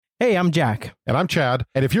Hey, I'm Jack. And I'm Chad.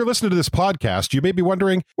 And if you're listening to this podcast, you may be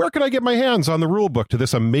wondering, where can I get my hands on the rulebook to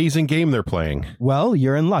this amazing game they're playing? Well,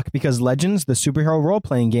 you're in luck because Legends, the superhero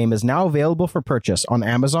role-playing game, is now available for purchase on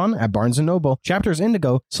Amazon, at Barnes & Noble, Chapters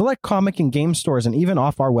Indigo, select comic and game stores, and even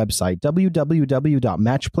off our website,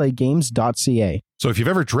 www.matchplaygames.ca. So if you've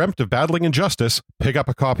ever dreamt of battling injustice, pick up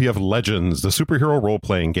a copy of Legends, the superhero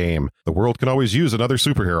role-playing game. The world can always use another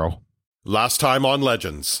superhero. Last time on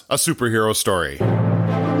Legends, a superhero story.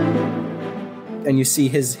 And you see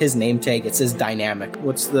his name tag. It says Dynamic.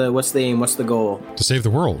 What's the aim? What's the goal? To save the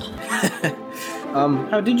world.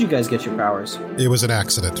 How did you guys get your powers? It was an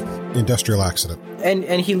accident. Industrial accident.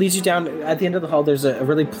 And he leads you down. At the end of the hall, there's a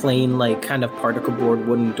really plain, like, kind of particle board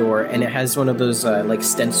wooden door, and it has one of those, like,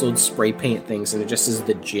 stenciled spray paint things, and it just says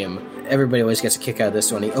the gym. Everybody always gets a kick out of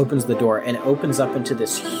this one. He opens the door, and it opens up into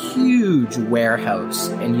this huge warehouse,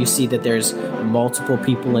 and you see that there's multiple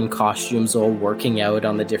people in costumes all working out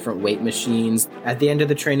on the different weight machines. At the end of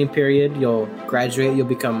the training period, you'll graduate, you'll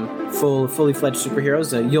become fully fledged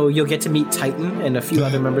superheroes. You'll get to meet Titan and a few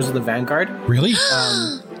other members of the Vanguard. Really?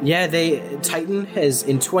 Yeah, Titan has,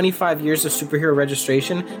 in 25 years of superhero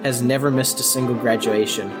registration, has never missed a single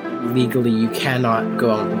graduation. Legally, you cannot go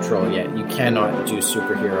on patrol yet. You cannot do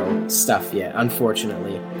superhero stuff yet,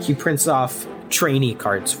 unfortunately. He prints off trainee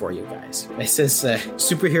cards for you guys. It says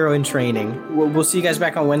superhero in training. We'll see you guys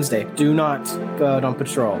back on Wednesday. Do not go out on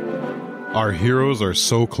patrol. Our heroes are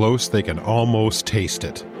so close they can almost taste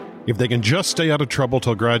it. If they can just stay out of trouble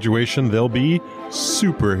till graduation, they'll be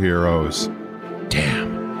superheroes.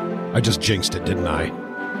 Damn. I just jinxed it, didn't I?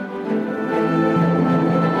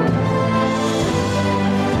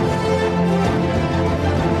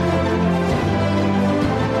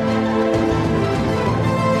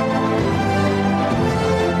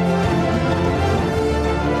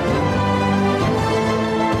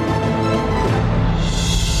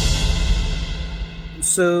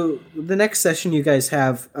 So the next session you guys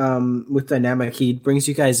have with Dynamic, he brings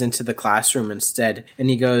you guys into the classroom instead, and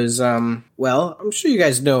he goes, well, I'm sure you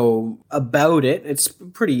guys know about it. It's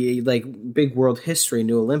pretty, like, big world history,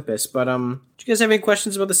 New Olympus, but do you guys have any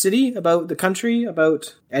questions about the city, about the country,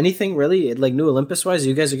 about anything, really? Like, New Olympus-wise,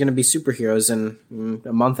 you guys are going to be superheroes in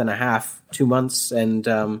a month and a half, 2 months, and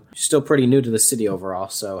you're still pretty new to the city overall,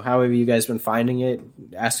 so how have you guys been finding it?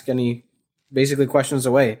 Ask any basically questions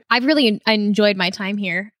away. I've really enjoyed my time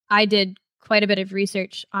here. I did quite a bit of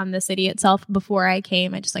research on the city itself before I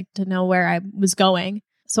came. I just like to know where I was going.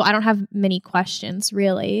 So I don't have many questions,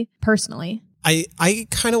 really, personally. I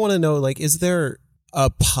kind of want to know, like, is there a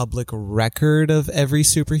public record of every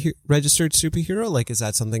registered superhero? Like, is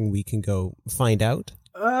that something we can go find out?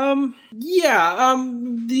 The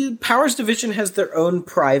Powers Division has their own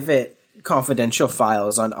private confidential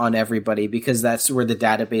files on everybody, because that's where the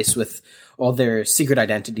database with all their secret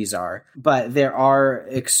identities are. But there are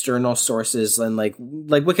external sources and like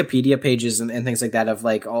Wikipedia pages and things like that of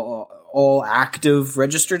like all active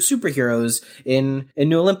registered superheroes in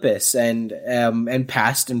New Olympus and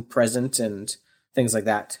past and present and things like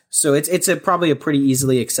that. So it's probably a pretty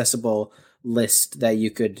easily accessible list that you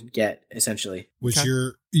could get, essentially. Which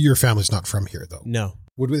your family's not from here, though? No.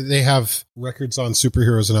 Would they have records on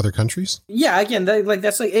superheroes in other countries? Yeah, again,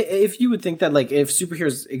 that's like, if you would think that, like, if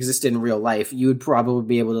superheroes existed in real life, you would probably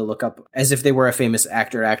be able to look up as if they were a famous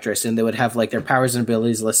actor or actress, and they would have, like, their powers and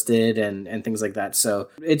abilities listed and things like that. So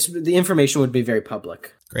the information would be very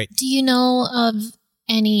public. Great. Do you know of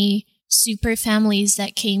any super families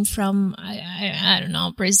that came from, I don't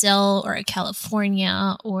know, Brazil or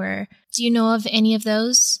California, or do you know of any of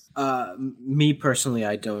those? Me personally,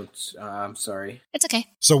 I don't. I'm sorry. It's okay.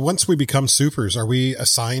 So once we become supers, are we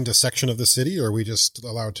assigned a section of the city, or are we just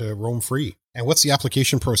allowed to roam free? And what's the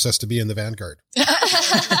application process to be in the Vanguard?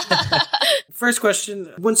 First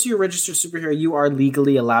question, once you're a registered superhero, you are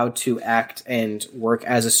legally allowed to act and work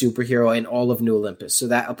as a superhero in all of New Olympus. So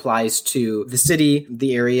that applies to the city,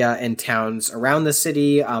 the area, and towns around the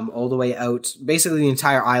city, all the way out, basically the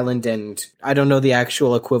entire island. And I don't know the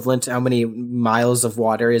actual equivalent, how many miles of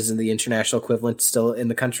water is in the international equivalent still in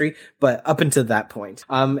the country, but up until that point.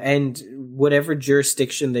 And whatever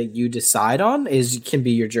jurisdiction that you decide on can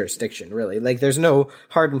be your jurisdiction, really. Like, there's no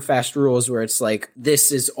hard and fast rules where it's like,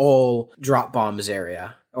 this is all drop bombs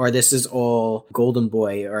area, or this is all Golden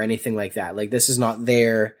Boy, or anything like that. Like, this is not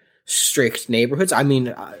their strict neighborhoods. I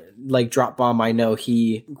mean, like Drop Bomb, I know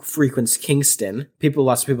he frequents Kingston.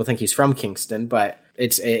 Lots of people think he's from Kingston, but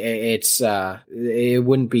it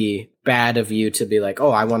wouldn't be bad of you to be like, oh,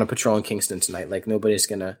 I want to patrol in Kingston tonight. Like, nobody's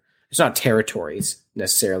gonna. It's not territories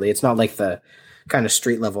necessarily. It's not like the kind of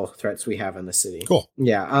street level threats we have in the city. Cool.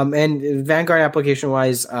 Yeah. And Vanguard application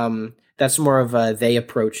wise, That's more of a they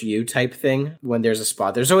approach you type thing when there's a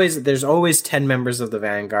spot. There's always 10 members of the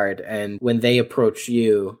Vanguard, and when they approach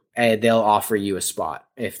you, they'll offer you a spot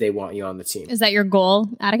if they want you on the team. Is that your goal,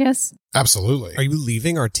 Atticus? Absolutely. Are you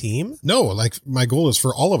leaving our team? No, like my goal is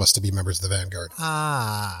for all of us to be members of the Vanguard.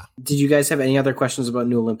 Ah. Did you guys have any other questions about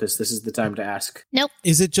New Olympus? This is the time to ask. Nope.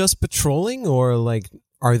 Is it just patrolling, or like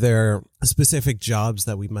are there specific jobs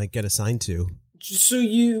that we might get assigned to? So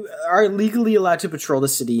you are legally allowed to patrol the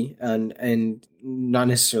city and not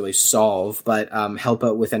necessarily solve, but help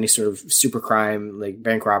out with any sort of super crime, like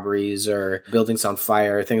bank robberies or buildings on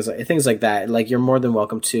fire, things like that. Like, you're more than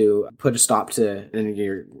welcome to put a stop to, and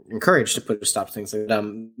you're encouraged to put a stop to things like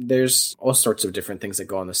that. There's all sorts of different things that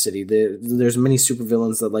go on in the city. There's many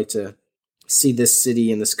supervillains that like to see this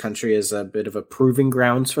city and this country as a bit of a proving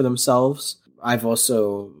grounds for themselves.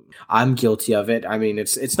 I'm guilty of it. I mean,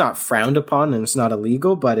 it's not frowned upon and it's not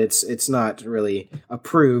illegal, but it's not really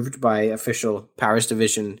approved by official Powers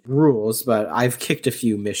Division rules. But I've kicked a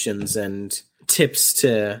few missions and tips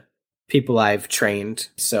to people I've trained.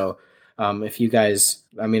 So if you guys,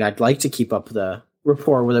 I mean, I'd like to keep up the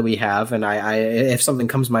rapport that we have, and I if something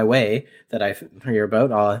comes my way that I hear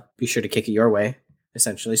about, I'll be sure to kick it your way.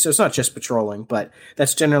 Essentially. So it's not just patrolling, but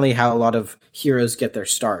that's generally how a lot of heroes get their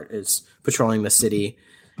start, is patrolling the city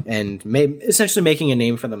and essentially making a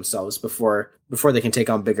name for themselves before they can take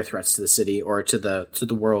on bigger threats to the city or to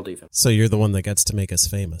the world even. So you're the one that gets to make us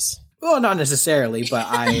famous. Well, not necessarily, but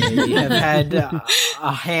I have had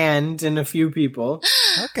a hand in a few people.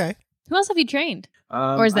 Okay. Who else have you trained?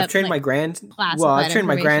 Or is that I've trained like I've trained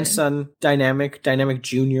my grandson, Dynamic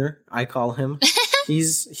Junior, I call him.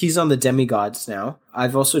 He's on the Demigods now.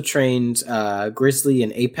 I've also trained Grizzly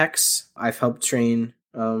and Apex. I've helped train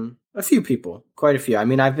a few people, quite a few. I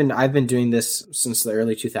mean, I've been doing this since the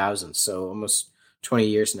early 2000s, so almost 20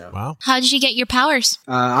 years now. Wow. How did you get your powers?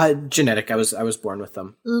 Genetic. I was born with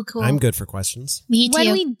them. Ooh, cool. I'm good for questions. Me too.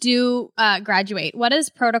 When we do graduate, what is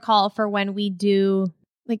protocol for when we do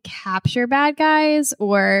like capture bad guys,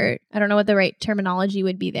 or I don't know what the right terminology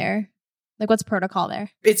would be there? Like, what's protocol there?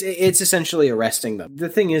 It's essentially arresting them. The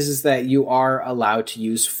thing is that you are allowed to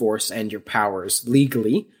use force and your powers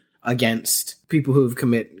legally against people who have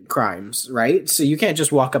commit crimes, right? So you can't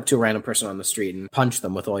just walk up to a random person on the street and punch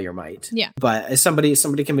them with all your might. Yeah. But as somebody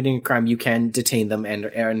committing a crime, you can detain them and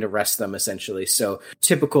arrest them, essentially. So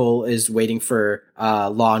typical is waiting for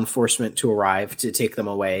law enforcement to arrive to take them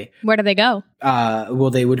away. Where do they go?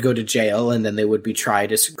 Well, they would go to jail, and then they would be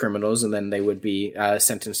tried as criminals, and then they would be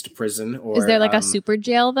sentenced to prison. Or is there like a super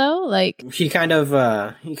jail though? Like, he kind of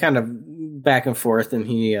back and forth,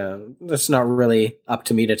 and that's not really up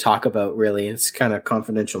to me to talk about. Really, it's kind of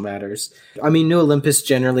confidential matters. I mean, New Olympus,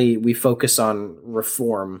 generally we focus on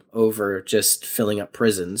reform over just filling up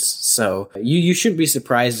prisons. So you shouldn't be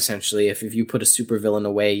surprised, essentially, if you put a supervillain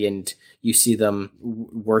away and you see them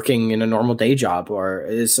working in a normal day job, or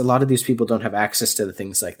a lot of these people don't have access to the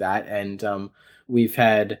things like that. And we've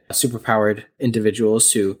had superpowered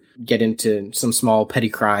individuals who get into some small petty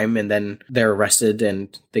crime, and then they're arrested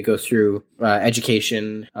and they go through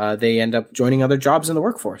education. They end up joining other jobs in the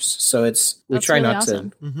workforce. So we try really not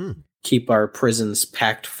awesome. to keep our prisons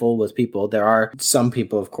packed full with people. There are some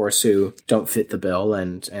people, of course, who don't fit the bill,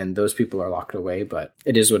 and those people are locked away, but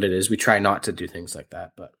it is what it is. We try not to do things like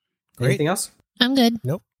that, but anything else? I'm good.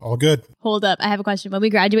 Nope. All good. Hold up. I have a question. When we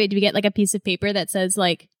graduate, do we get like a piece of paper that says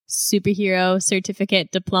like superhero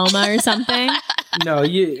certificate diploma or something? No,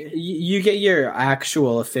 you get your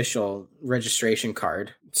actual official registration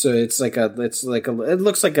card. So it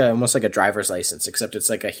looks like almost like a driver's license, except it's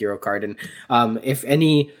like a hero card. And if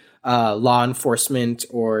any law enforcement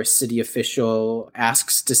or city official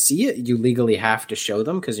asks to see it, you legally have to show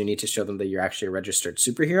them, because you need to show them that you're actually a registered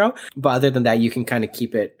superhero. But other than that, you can kind of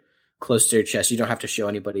keep it close to your chest. You don't have to show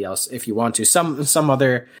anybody else if you want to. Some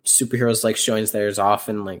other superheroes like showing theirs off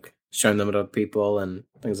and like showing them to other people and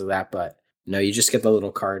things like that. But no, you just get the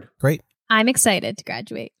little card. Great. I'm excited to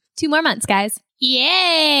graduate. 2 more months, guys.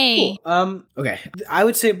 Yay! Cool. Okay. I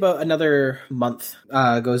would say about another month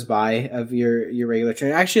goes by of your regular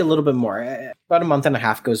training. Actually, a little bit more. About a month and a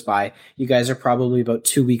half goes by. You guys are probably about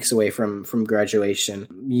 2 weeks away from graduation.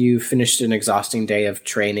 You finished an exhausting day of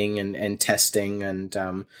training and testing,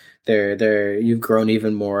 and you've grown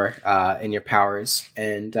even more in your powers.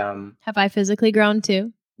 And Have I physically grown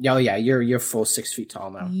too? oh yeah, you're full 6 feet tall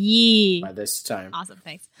now Yee. by this time. Awesome,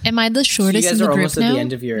 thanks. Am I the So you shortest guys in the are group almost now? at the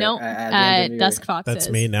end of your No, at the end of your- Dusk Fox That's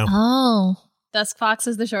is. me now. Oh. Dusk Fox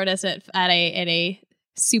is the shortest at a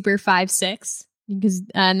super 5'6", because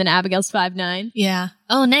and then Abigail's 5'9". Yeah.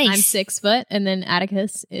 Oh, nice. I'm 6 foot, and then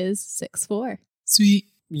Atticus is 6'4". Sweet.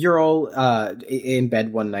 You're all in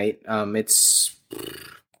bed one night. It's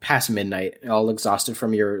past midnight, all exhausted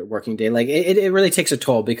from your working day. Like it really takes a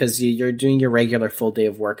toll because you're doing your regular full day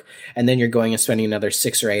of work, and then you're going and spending another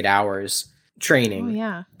 6 or 8 hours training.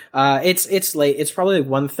 Oh, yeah. It's late. It's probably like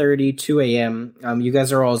 1:30, 2 a.m. You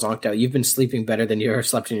guys are all zonked out. You've been sleeping better than you ever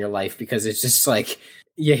slept in your life because it's just like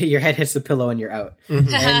your head hits the pillow and you're out.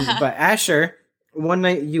 But Asher, one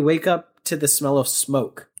night you wake up to the smell of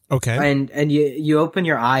smoke. Okay. And you open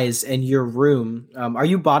your eyes and your room. Are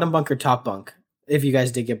you bottom bunk or top bunk? If you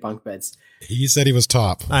guys did get bunk beds. He said he was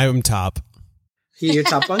top. I'm top. Your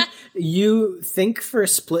top bunk. You think for a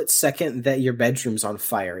split second that your bedroom's on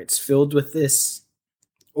fire. It's filled with this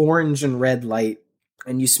orange and red light,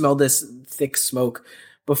 and you smell this thick smoke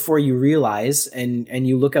before you realize, and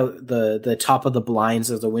you look out the top of the blinds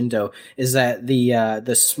of the window, is that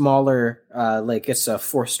the smaller, like it's a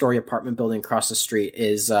 4-story apartment building across the street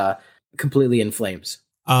is completely in flames.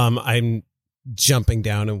 I'm jumping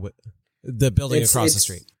down and the building across the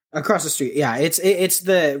street. Across the street, yeah. It's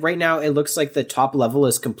the right now. It looks like the top level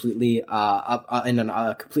is completely up in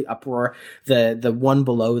a complete uproar. The one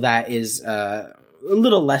below that is a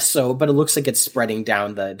little less so, but it looks like it's spreading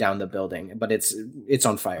down the building. But it's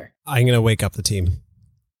on fire. I'm gonna wake up the team.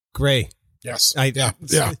 Gray. Yes. Yeah.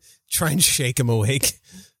 Try and shake him awake.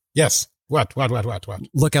 Yes. What?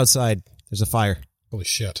 Look outside. There's a fire. Holy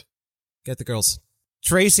shit. Get the girls.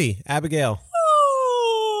 Tracy, Abigail.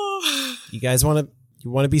 You guys want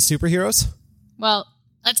to be superheroes? Well,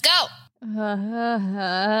 Let's go.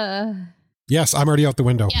 Yes, I'm already out the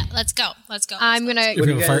window. Yeah, let's go. I'm gonna.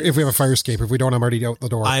 If we have a fire escape, if we don't, I'm already out the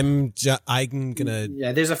door. I'm gonna.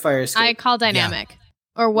 Yeah, there's a fire escape. I call dynamic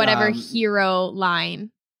or whatever hero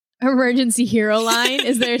line, emergency hero line.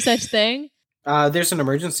 Is there such thing? There's an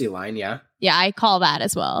emergency line. Yeah. Yeah, I call that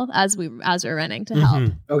as well as we're running to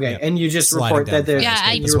help. Okay, and you just Sliding report down that there's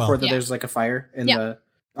the fire escape there's like a fire in the.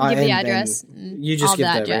 Give the and address. You just all give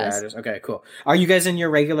the the regular address. address. Okay, cool. Are you guys in your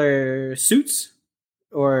regular suits,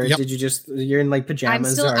 or Yep. did you you're in like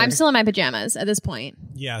pajamas? I'm still in my pajamas at this point.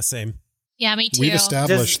 Yeah, same. Yeah, me too. We've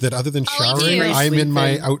established that other than Oh, we showering, do. I'm in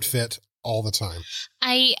my Sleeping. outfit all the time.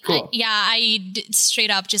 Cool. Straight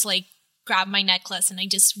up just like grab my necklace and I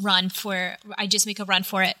just make a run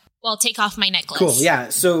for it. Well, take off my necklace. Cool. Yeah.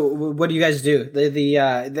 So what do you guys do?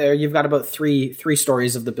 There you've got about three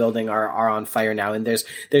stories of the building are on fire now, and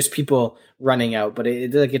there's people running out, but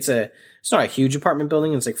it's not a huge apartment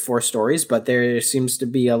building. It's like 4 stories, but there seems to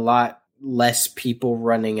be a lot less people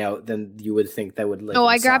running out than you would think that would live. Oh,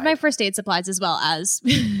 I inside. grabbed my first aid supplies as well as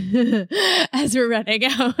as we're running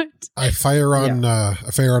out. I fire on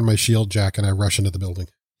my shield jack and I rush into the building.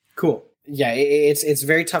 Cool. Yeah, it's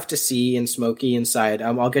very tough to see and smoky inside.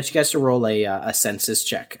 I'll get you guys to roll a census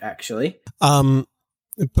check, actually.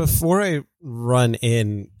 Before I run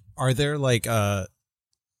in, are there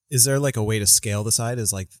is there like a way to scale the side?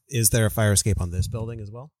 Is there a fire escape on this building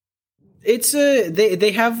as well? It's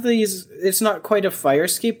they have these. It's not quite a fire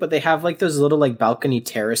escape, but they have like those little like balcony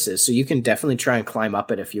terraces, so you can definitely try and climb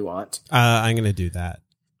up it if you want. I'm gonna do that.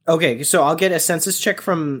 Okay, so I'll get a census check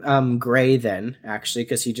from Gray then, actually,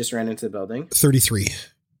 because he just ran into the building. 33.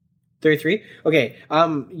 33? Okay,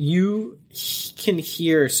 you can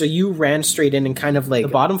hear, so you ran straight in and kind of like, the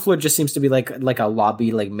bottom floor just seems to be like a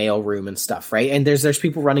lobby, like mail room and stuff, right? And there's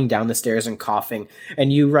people running down the stairs and coughing,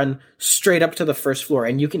 and you run straight up to the first floor,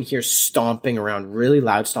 and you can hear stomping around, really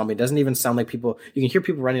loud stomping. It doesn't even sound like people, you can hear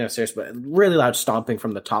people running downstairs, but really loud stomping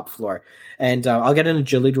from the top floor. And I'll get an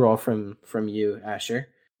agility roll from you, Asher.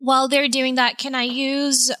 While they're doing that, can I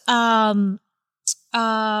use rock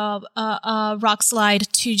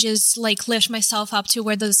slide to just like lift myself up to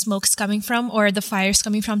where the smoke's coming from or the fire's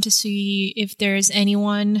coming from to see if there's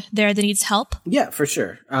anyone there that needs help? Yeah, for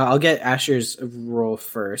sure. I'll get Asher's roll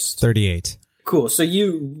first. 38. Cool. So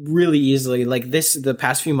you really easily, like the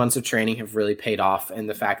past few months of training have really paid off, and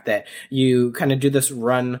the fact that you kind of do this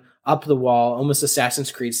run up the wall, almost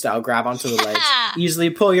Assassin's Creed style, grab onto the ledge,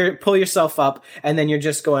 easily pull yourself up, and then you're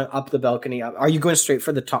just going up the balcony. Are you going straight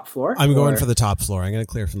for the top floor? I'm going for the top floor. I'm going to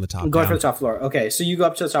clear from the top. I'm going for the top floor. Okay, so you go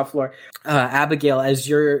up to the top floor. Abigail, as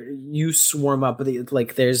you swarm up,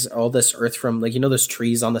 like there's all this earth from like, those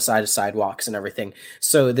trees on the side of sidewalks and everything.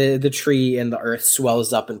 So the tree and the earth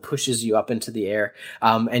swells up and pushes you up into the air.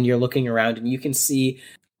 And you're looking around and you can see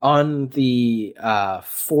on the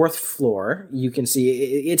 4th floor, you can see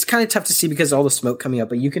it's kind of tough to see because of all the smoke coming up,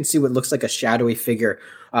 but you can see what looks like a shadowy figure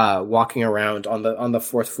walking around on the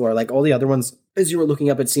 4th floor. Like all the other ones, as you were looking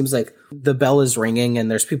up, it seems like the bell is ringing and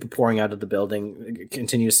there's people pouring out of the building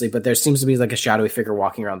continuously, but there seems to be like a shadowy figure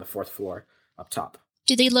walking around the 4th floor up top.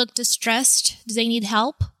 Do they look distressed? Do they need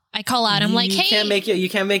help? I call out. I'm like, you hey. You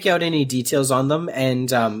can't make out any details on them, and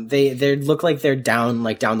they look like they're down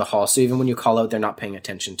the hall. So even when you call out, they're not paying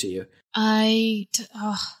attention to you. I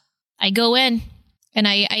go in and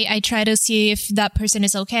I try to see if that person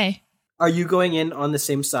is okay. Are you going in on the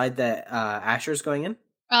same side that Asher's going in?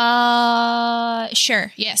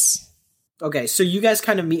 Sure. Yes. Okay, so you guys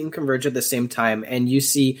kind of meet and converge at the same time, and you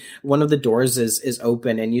see one of the doors is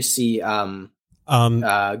open, and you see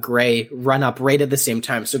Gray run up right at the same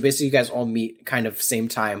time. So basically, you guys all meet kind of same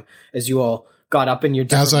time as you all got up in your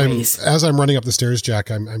different ways. As I'm running up the stairs, Jack,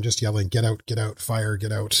 I'm just yelling, "Get out! Fire!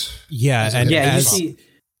 Get out!" Yeah, and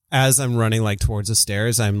as I'm running like towards the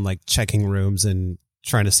stairs, I'm like checking rooms and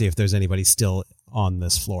trying to see if there's anybody still on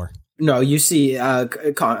this floor. No, you see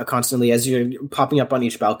constantly as you're popping up on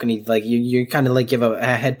each balcony, like you kind of like give a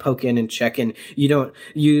head poke in and check, and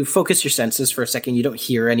you focus your senses for a second. You don't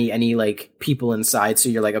hear any like people inside, so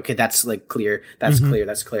you're like, okay, that's like clear. That's clear.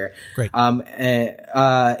 That's clear. Great.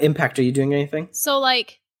 Impact, are you doing anything? So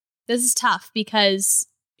like, this is tough because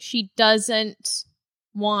she doesn't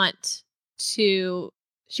want to.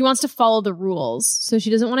 She wants to follow the rules, so she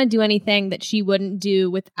doesn't want to do anything that she wouldn't do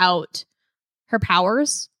without her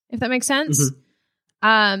powers. If that makes sense.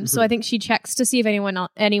 So I think she checks to see if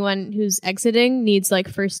anyone who's exiting needs like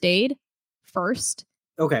first aid first.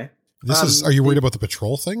 Okay. Are you worried about the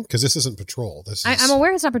patrol thing? Because this isn't patrol. I'm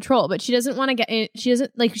aware it's not patrol, but she doesn't want to get in. She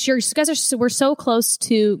doesn't like. Sure, you guys we're so close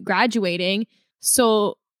to graduating,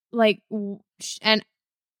 so like, and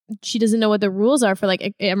she doesn't know what the rules are for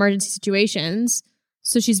like emergency situations.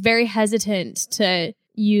 So she's very hesitant to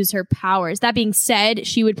use her powers. That being said,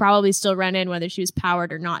 she would probably still run in whether she was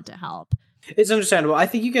powered or not to help. It's understandable. I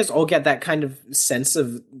think you guys all get that kind of sense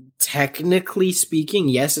of, technically speaking,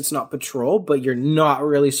 yes, it's not patrol, but you're not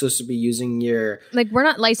really supposed to be using your... Like, we're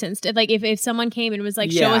not licensed. Like, if someone came and was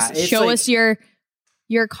like, show us your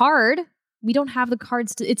card, we don't have the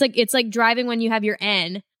cards to... It's like driving when you have your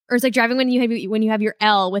N, or it's like driving when you have your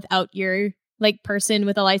L without your... like person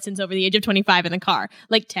with a license over the age of 25 in the car.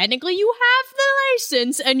 Like technically you have the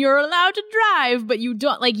license and you're allowed to drive, but you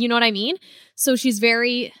don't, like, you know what I mean? So she's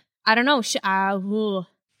very, I don't know. And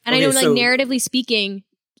I know like narratively speaking,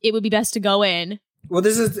 it would be best to go in. Well,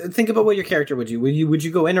 think about what your character would do. Would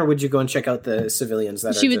you go in or would you go and check out the civilians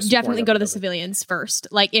that she would definitely go to the civilians first.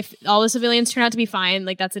 Like if all the civilians turn out to be fine,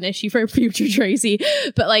 like that's an issue for future Tracy,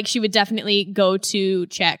 but like she would definitely go to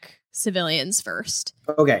check civilians first.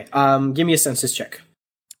 Okay. Give me a census check.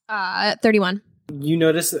 31. You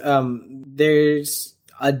notice there's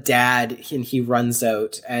a dad and he runs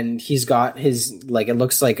out and he's got his, like, it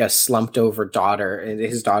looks like a slumped over daughter and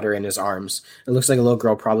his daughter in his arms. It looks like a little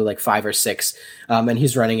girl, probably like 5 or 6. And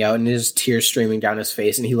he's running out and there's tears streaming down his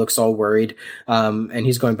face and he looks all worried. And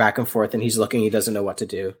he's going back and forth and he's looking, he doesn't know what to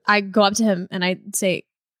do. I go up to him and I say,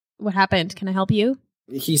 "What happened? Can I help you?"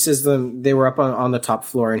 He says they were up on the top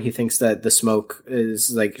floor and he thinks that the smoke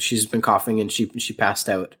is like she's been coughing and she passed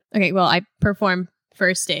out. Okay, well, I perform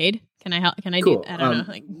first aid. Can I help? Can I cool. do? I don't know.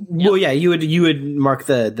 Like, Well, yeah, you would mark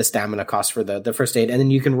the stamina cost for the first aid, and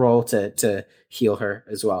then you can roll to heal her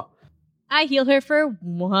as well. I heal her for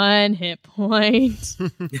 1 hit point.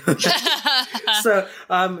 So,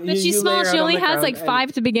 but she's small. She only has like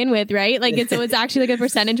 5 to begin with, right? Like, so it's actually like a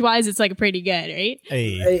percentage wise, it's like pretty good, right?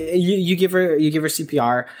 Hey. You give her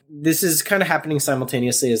CPR. This is kind of happening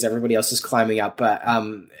simultaneously as everybody else is climbing up, but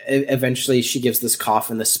eventually she gives this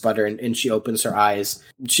cough and this sputter, and she opens her eyes.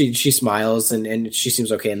 She smiles and she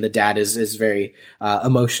seems okay. And the dad is very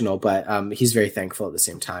emotional, but he's very thankful at the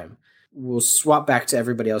same time. We'll swap back to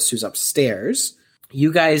everybody else who's upstairs.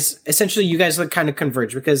 You guys like kind of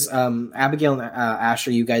converge because Abigail and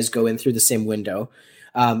Asher, you guys go in through the same window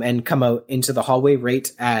and come out into the hallway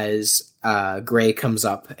right as Gray comes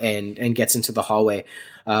up and gets into the hallway.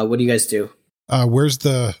 What do you guys do? Where's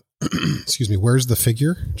the where's the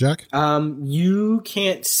figure, Jack? You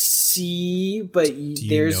can't see, but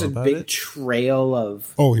there's a big trail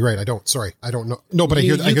of... Oh, you're right. I don't know. No, but I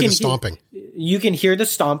hear the stomping. You can hear the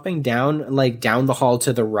stomping down the hall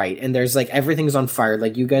to the right, and there's like everything's on fire.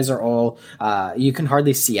 Like you guys are all, you can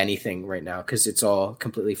hardly see anything right now because it's all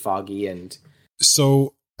completely foggy. And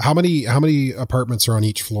so, how many apartments are on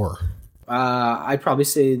each floor? I'd probably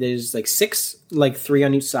say there's like 6, like 3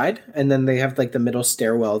 on each side, and then they have like the middle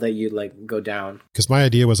stairwell that you like go down. Because my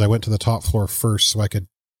idea was I went to the top floor first so I could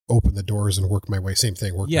open the doors and work my way. Same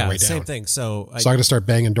thing. My way down. Same thing. So I got to start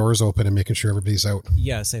banging doors open and making sure everybody's out.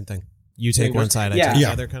 Yeah, same thing. You take one side, I take the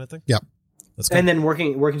other, kind of thing. Yep. Let's go. And then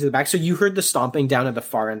working to the back. So you heard the stomping down at the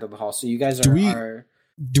far end of the hall. So you guys are.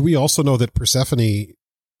 Do we also know that Persephone,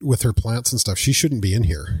 with her plants and stuff, she shouldn't be in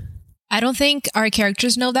here? I don't think our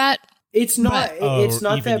characters know that. It's not. It's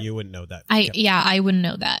not even that you wouldn't know that. I wouldn't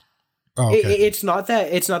know that. Oh, okay. It's not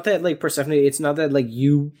that like Persephone. It's not that like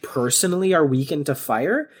you personally are weak into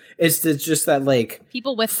fire. It's just that like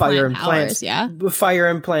people with fire and plants, fire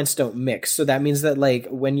and plants don't mix. So that means that like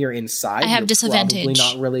when you're inside, I have you're disadvantage. probably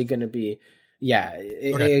not really going to be. Yeah,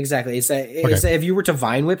 exactly. It's that if you were to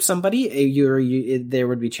vine whip somebody, there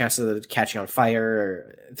would be chances of catching on fire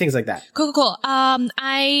or things like that. Cool.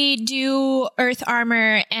 I do earth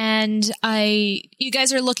armor, and you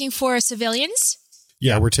guys are looking for civilians.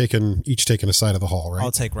 Yeah, we're each taking a side of the hall, right?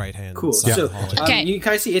 I'll take right hand. Cool. Side So of the hall. Okay. you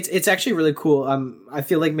kind of see it's actually really cool. I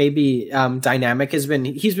feel like maybe Dynamic he's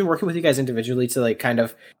been working with you guys individually to like kind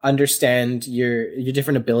of understand your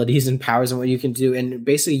different abilities and powers and what you can do. And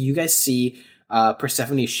basically, you guys see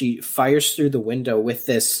Persephone. She fires through the window with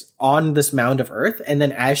this mound of earth, and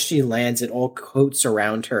then as she lands, it all coats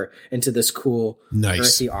around her into this cool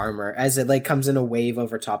earthy armor as it like comes in a wave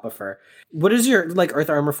over top of her. What does your like earth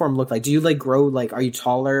armor form look like? Do you like grow like are you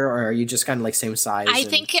taller or are you just kind of like same size? I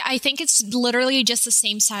think it's literally just the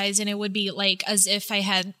same size, and it would be like as if I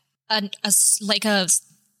had an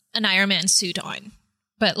Iron Man suit on,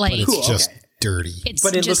 but like But it's just dirty.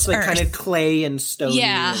 But it looks like kind of clay and stony.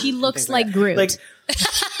 Yeah, he looks like Groot. Like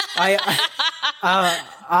I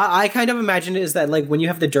kind of imagine it is that like when you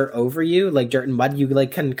have the dirt over you, like dirt and mud, you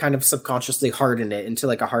like can kind of subconsciously harden it into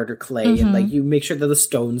like a harder clay, and like you make sure that the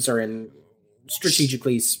stones are in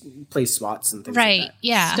strategically placed spots and things like that.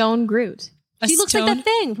 Yeah. Stone Groot. He looks like that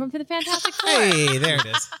thing from the Fantastic Four. Hey, there it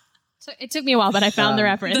is. So it took me a while, but I found the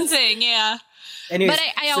reference. The thing, yeah. Anyways,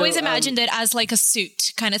 But I always imagined it as like a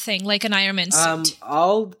suit kind of thing, like an Iron Man suit.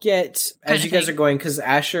 I'll get, as you guys are going, because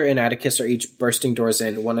Asher and Atticus are each bursting doors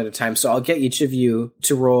in one at a time, so I'll get each of you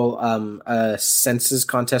to roll a senses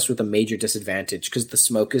contest with a major disadvantage, because the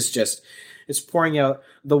smoke is just, it's pouring out,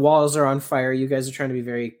 the walls are on fire, you guys are trying to be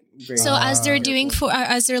very so as they're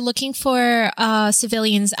looking for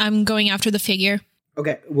civilians, I'm going after the figure.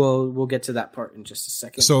 Okay, we'll get to that part in just a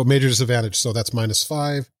second. So major disadvantage, so that's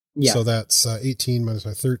 -5. Yeah. So that's 18 minus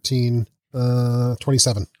 5, 13,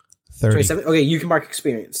 27. 30. 27? Okay, you can mark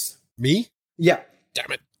experience. Me? Yeah.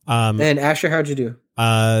 Damn it. And Asher, how'd you do?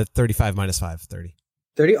 35 minus 5, 30.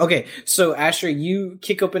 30? Okay, so Asher, you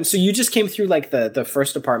kick open, so you just came through like the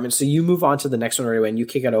first apartment, so you move on to the next one right away and you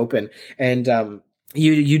kick it open, and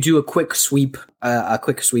you do a quick sweep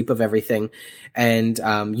of everything, and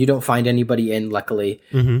you don't find anybody in, luckily.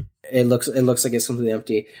 Mm-hmm. It looks like it's completely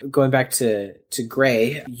empty. Going back to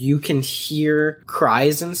Gray, you can hear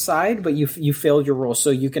cries inside, but you failed your roll, so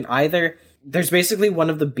you can either, there's basically one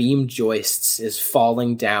of the beam joists is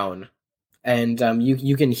falling down, and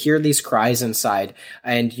you can hear these cries inside,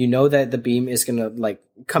 and you know that the beam is gonna like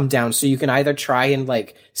come down, so you can either try and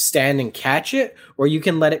like stand and catch it, or you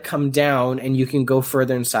can let it come down and you can go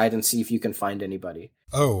further inside and see if you can find anybody.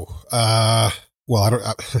 Well, I don't,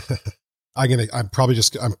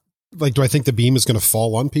 I'm like, do I think the beam is going to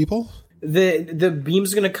fall on people? The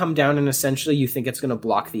beam's going to come down, and essentially you think it's going to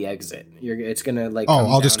block the exit. It's going to like,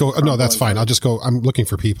 I'll just go. No, that's fine. I'll just go. I'm looking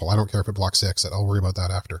for people. I don't care if it blocks the exit. I'll worry about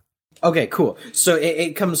that after. Okay, cool. So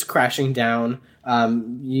it comes crashing down.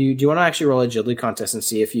 Do you want to actually roll a agility contest and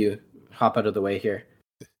see if you hop out of the way here?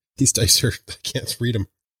 These dice are, I can't read them.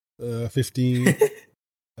 15,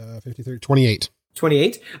 50, 30, 28.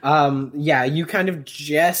 28? Yeah, you kind of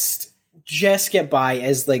just get by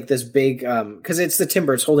as like this big, because it's the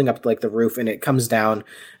timber, it's holding up like the roof, and it comes down,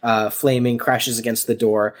 flaming, crashes against the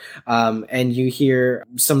door, and you hear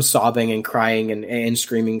some sobbing and crying and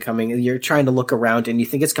screaming coming. You're trying to look around, and you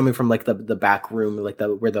think it's coming from like the back room, like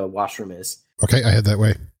where the washroom is. Okay, I head that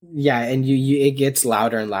way. Yeah, and you it gets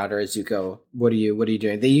louder and louder as you go. What are you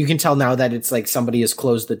doing? You can tell now that it's like somebody has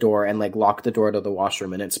closed the door and like locked the door to the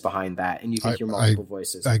washroom, and it's behind that, and you can hear multiple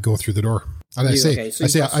voices. I go through the door. And I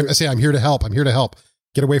say, I'm here to help. I'm here to help.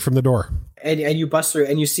 Get away from the door. And you bust through,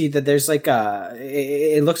 and you see that there's like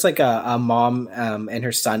it looks like a mom and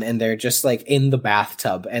her son, and they're just like in the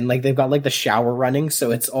bathtub, and like they've got like the shower running,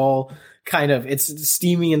 so it's all kind of, it's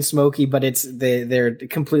steamy and smoky, but they're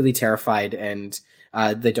completely terrified, and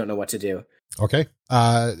they don't know what to do. Okay.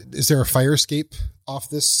 Is there a fire escape off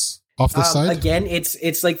this side? Again,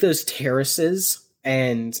 it's like those terraces.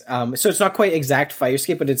 And so it's not quite exact fire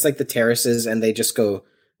escape, but it's like the terraces, and they just go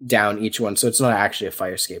down each one. So it's not actually a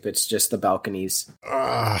fire escape. It's just the balconies.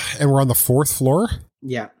 And we're on the 4th floor?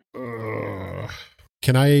 Yeah.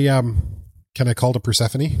 Can I call to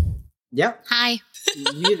Persephone? Yeah. Hi.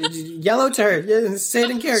 Yellow to her. Say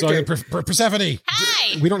it in character. So, Persephone.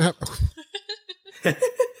 Hi. We don't have...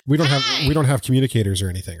 We don't have communicators or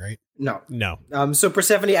anything, right? No. No. So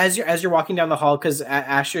Persephone, as you're walking down the hall, because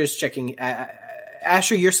Asher is checking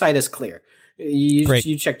Asher, your side is clear.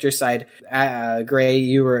 You checked your side. Gray,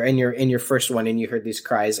 you were in your first one and you heard these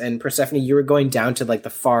cries. And Persephone, you were going down to like the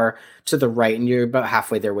far to the right, and you're about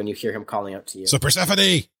halfway there when you hear him calling out to you. So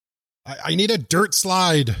Persephone, I need a dirt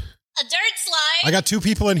slide. A dirt slide? I got 2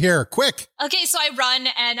 people in here. Quick. Okay, so I run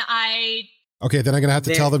and I... Okay, then I'm going to have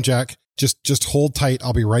to tell them, Jack, just hold tight.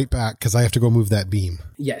 I'll be right back because I have to go move that beam.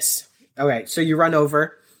 Yes. Okay, so you run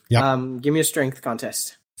over. Yep. Give me a strength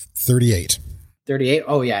contest. 38. 38?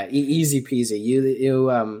 Oh, yeah. Easy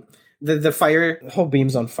peasy. The fire, the whole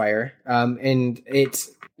beam's on fire. And it's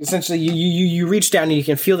essentially you reach down and you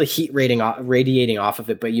can feel the heat radiating off of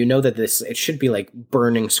it, but you know that it should be like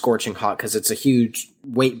burning, scorching hot because it's a huge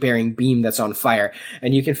weight-bearing beam that's on fire,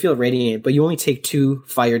 and you can feel it radiating, but you only take 2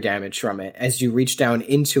 fire damage from it as you reach down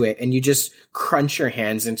into it, and you just crunch your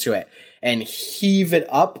hands into it and heave it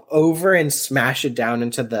up over and smash it down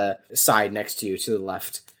into the side next to you to the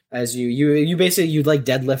left. As you basically like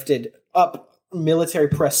deadlifted up military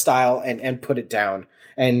press style and put it down,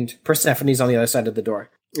 and Persephone's on the other side of the door.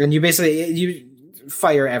 And you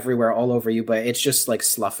fire everywhere all over you, but it's just like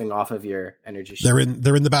sloughing off of your energy. They're in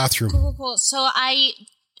the bathroom. Cool. So I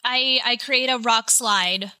create a rock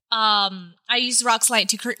slide. I use rock slide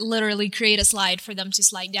to literally create a slide for them to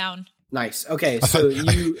slide down. Nice. Okay, so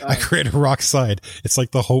I create a rock slide. It's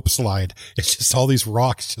like the Hope slide. It's just all these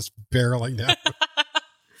rocks just barreling down.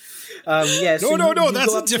 Yeah. So no,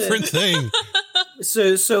 that's a different thing.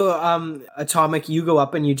 So, Atomic, you go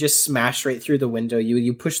up and you just smash right through the window.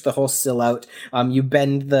 You push the whole sill out. You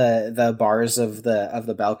bend the bars of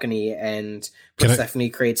the balcony, and Persephone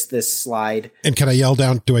creates this slide. And can I yell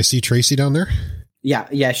down? Do I see Tracy down there?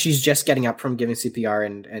 Yeah. She's just getting up from giving CPR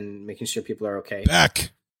and making sure people are okay.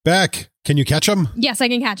 Beck, can you catch him? Yes, I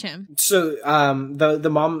can catch him. So, the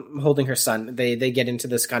mom holding her son, they get into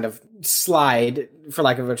this kind of slide, for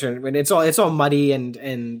lack of a term. It's all muddy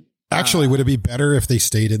and. Actually, would it be better if they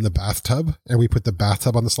stayed in the bathtub and we put the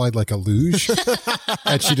bathtub on the slide like a luge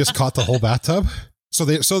and she just caught the whole bathtub? So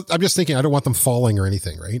I'm just thinking, I don't want them falling or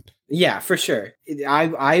anything, right? Yeah, for sure.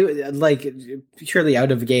 I like purely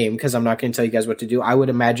out of game because I'm not going to tell you guys what to do. I would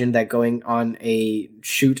imagine that going on a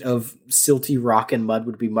chute of silty rock and mud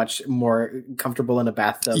would be much more comfortable in a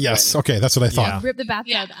bathtub. Yes. Okay. That's what I thought. Yeah. Rip the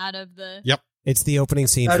bathtub out of the... Yep. It's the opening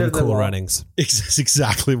scene from Cool Runnings. It's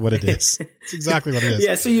exactly what it is. It's exactly what it is.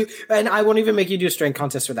 Yeah, so and I won't even make you do a strength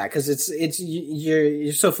contest for that because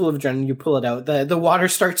you're so full of adrenaline. You pull it out, the water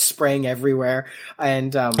starts spraying everywhere,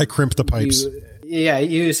 and I crimp the pipes.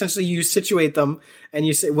 You essentially situate them, and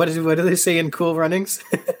you say, what do they say in Cool Runnings?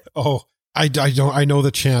 Oh, I know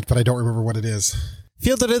the chant, but I don't remember what it is.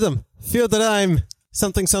 Feel the rhythm, feel the rhyme,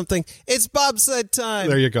 something. It's bobsled time.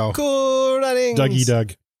 There you go. Cool Runnings. Dougie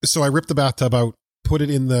Doug. So I ripped the bathtub out, put it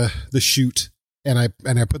in the chute, and I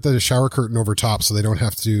put the shower curtain over top so they don't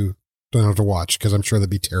have to watch because I'm sure that'd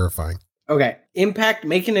be terrifying. Okay, Impact,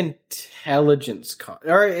 make an intelligence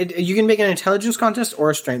or you can make an intelligence contest or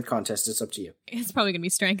a strength contest. It's up to you. It's probably gonna be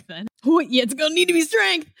strength then. Oh yeah, it's gonna need to be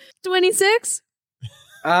strength. 26.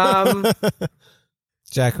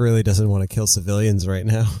 Jack really doesn't want to kill civilians right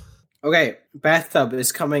now. Okay, bathtub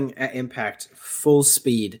is coming at Impact full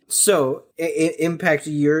speed. So, Impact,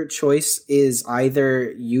 your choice is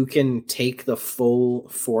either you can take the full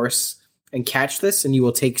force and catch this and you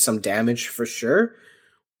will take some damage for sure,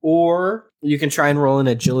 or you can try and roll an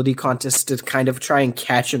agility contest to kind of try and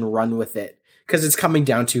catch and run with it because it's coming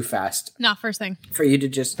down too fast. No, first thing. For you to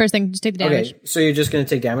just... First thing, just take the damage. Okay, so you're just going to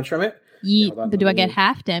take damage from it? But do I get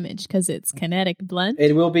half damage because it's kinetic blunt?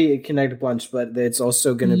 It will be kinetic blunt, but it's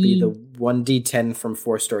also going to be the 1d10 from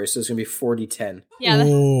 4 stories, so it's going to be 4d10. Yeah,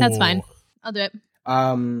 that's fine. I'll do it.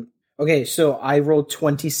 Okay, so I rolled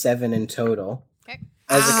 27 in total. Okay.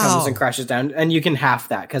 As it comes and crashes down, and you can half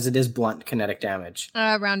that because it is blunt kinetic damage.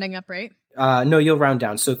 Rounding up, right? No, you'll round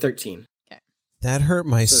down, so 13. That hurt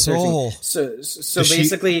my soul. So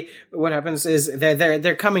basically, what happens is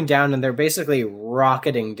they're coming down and they're basically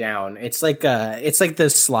rocketing down. It's like the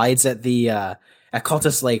slides at the at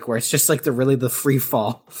Cultist Lake where it's just like the free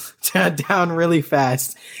fall down really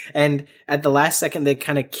fast. And at the last second, they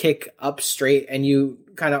kind of kick up straight, and you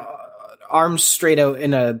kind of arms straight out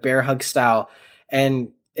in a bear hug style.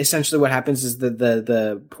 And essentially what happens is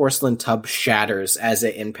the porcelain tub shatters as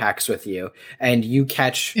it impacts with you, and you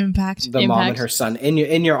catch the mom and her son in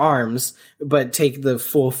your arms, but take the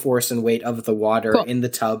full force and weight of the water in the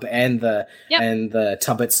tub and the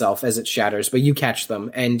tub itself as it shatters, but you catch them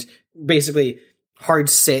and basically hard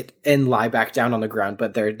sit and lie back down on the ground,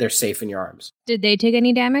 but they're safe in your arms. Did they take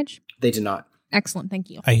any damage? They did not. Excellent, thank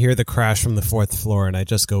you. I hear the crash from the 4th floor and I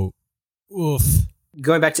just go, oof.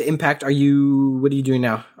 Going back to Impact, what are you doing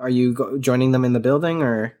now? Are you joining them in the building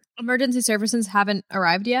or? Emergency services haven't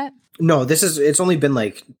arrived yet? No, it's only been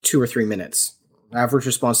like 2 or 3 minutes. Average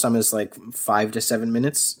response time is like 5 to 7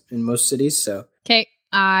 minutes in most cities. So okay,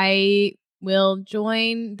 I will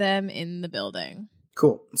join them in the building.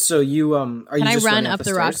 Cool. So you Can I run up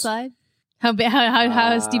the rock slide? How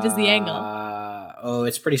steep is the angle? Oh,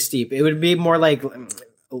 it's pretty steep. It would be more like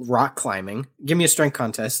rock climbing. Give me a strength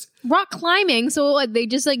contest. Rock climbing? So they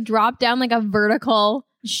just like drop down like a vertical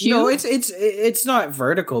chute? No, it's not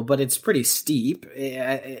vertical, but it's pretty steep.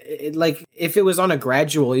 Like if it was on a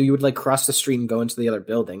gradual, you would like cross the street and go into the other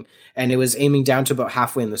building, and it was aiming down to about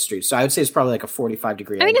halfway in the street. So I would say it's probably like a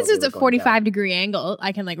 45-degree angle. I think it's just a 45-degree angle.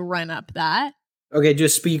 I can like run up that. Okay, do a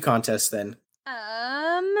speed contest then.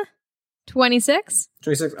 26.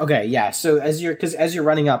 26. Okay, yeah. So as you're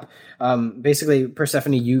running up, basically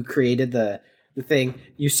Persephone, you created the thing.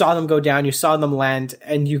 You saw them go down, you saw them land,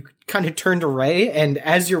 and you kind of turned away. And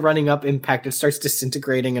as you're running up, Impact, it starts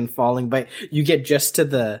disintegrating and falling, but you get just to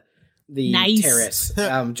the terrace,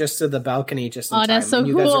 just to the balcony, just in time. That's so and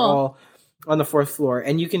you cool. guys are all on the 4th floor,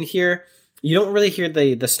 and you don't really hear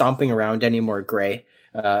the stomping around anymore,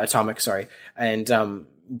 Atomic, sorry. And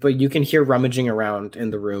but you can hear rummaging around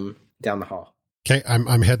in the room down the hall. Okay,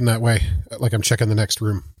 I'm heading that way. Like I'm checking the next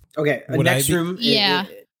room. Okay, next room. Yeah.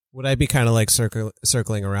 Would I be kind of like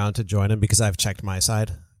circling around to join him because I've checked my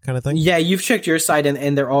side kind of thing? Yeah, you've checked your side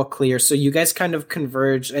and they're all clear. So you guys kind of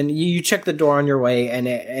converge and you check the door on your way and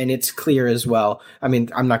it's clear as well. I mean,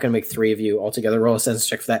 I'm not going to make 3 of you all together roll a sense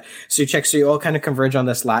check for that. So you all kind of converge on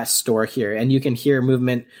this last door here and you can hear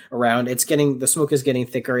movement around. The smoke is getting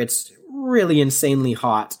thicker. It's really insanely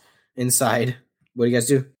hot inside. What do you guys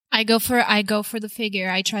do? I go for the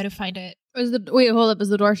figure. I try to find it. Wait, hold up. Is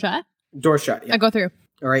the door shut? Door shut, yeah. I go through.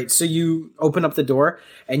 All right, so you open up the door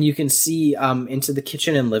and you can see into the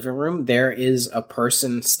kitchen and living room. There is a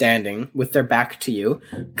person standing with their back to you,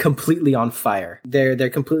 completely on fire.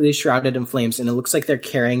 They're completely shrouded in flames, and it looks like they're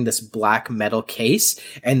carrying this black metal case,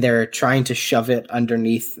 and they're trying to shove it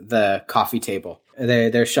underneath the coffee table.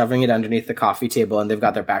 They're shoving it underneath the coffee table, and they've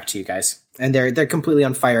got their back to you guys, and they're completely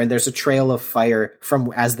on fire. And there's a trail of fire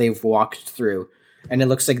from as they've walked through, and it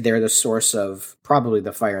looks like they're the source of probably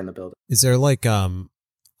the fire in the building. Is there like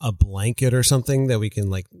a blanket or something that we can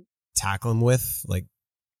like tackle them with, like,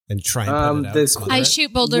 and try and put it out? I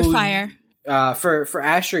shoot boulder fire. For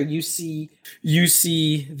Asher, you see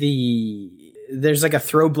there's like a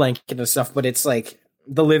throw blanket and stuff, but it's like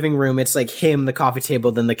the living room. It's like him, the coffee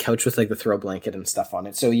table, then the couch with like the throw blanket and stuff on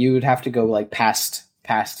it. So you would have to go like past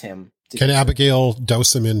him. Can Abigail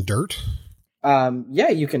douse him in dirt? Yeah,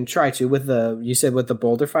 you can try to with the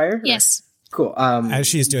boulder fire. Yes. Cool. As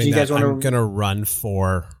she's doing that, I'm going to run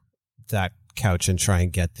for that couch and try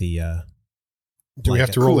and get the Do we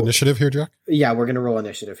have to roll initiative here, Jack? Yeah, we're going to roll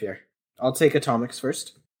initiative here. I'll take Atomics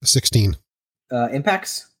first. 16.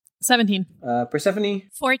 Impacts? 17. Persephone?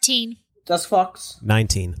 14. Dust Fox?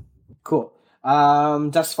 19. Cool.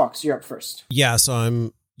 Dust Fox, you're up first. Yeah, so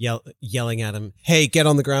I'm yelling at him, "Hey, get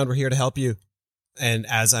on the ground, we're here to help you." And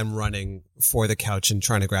as I'm running for the couch and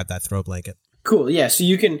trying to grab that throw blanket. Cool. Yeah. So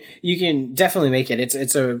you can definitely make it.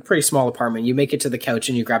 It's a pretty small apartment. You make it to the couch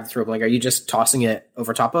and you grab the throw blanket. Are you just tossing it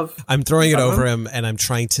over top of? I'm throwing it over him and I'm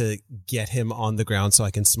trying to get him on the ground so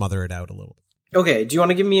I can smother it out a little bit. Okay. Do you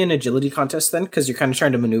want to give me an agility contest then? Because you're kind of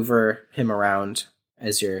trying to maneuver him around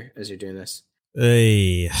as you're doing this.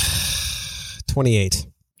 28.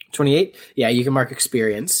 28. Yeah, you can mark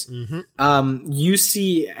experience. Mm-hmm. You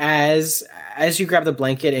see as you grab the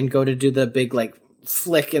blanket and go to do the big like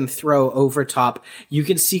flick and throw over top, you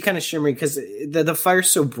can see kind of shimmering because the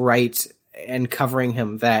fire's so bright and covering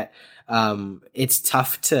him that it's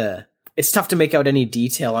tough to make out any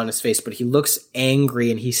detail on his face, but he looks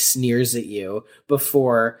angry and he sneers at you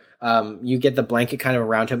before you get the blanket kind of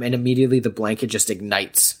around him, and immediately the blanket just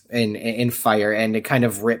ignites in fire and it kind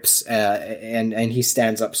of rips and he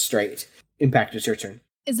stands up straight. Impact, it's your turn.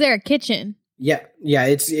 Is there a kitchen? Yeah.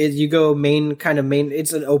 You go main.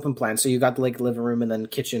 It's an open plan, so you got like living room and then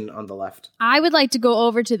kitchen on the left. I would like to go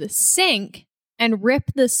over to the sink and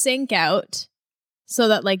rip the sink out so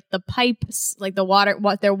that like the pipes, like their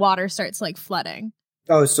water starts like flooding.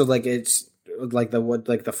 Oh, so like it's like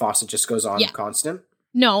the faucet just goes on constant.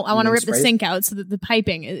 No, I want to rip the sink out so that the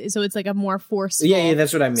piping so it's like a more forceful. Yeah,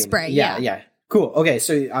 that's what I mean. Spray. Yeah. Cool. Okay,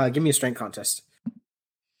 so give me a strength contest.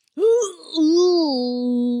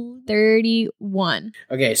 31.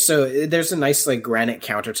 Okay, so there's a nice like granite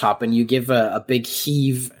countertop and you give a big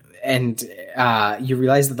heave you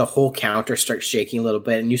realize that the whole counter starts shaking a little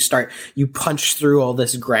bit, and you punch through all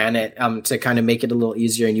this granite to kind of make it a little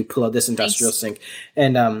easier, and you pull out this industrial sink,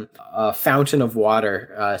 and a fountain of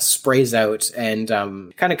water sprays out and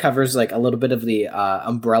kind of covers like a little bit of the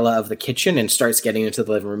umbrella of the kitchen and starts getting into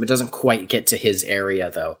the living room. It doesn't quite get to his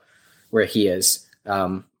area though, where he is.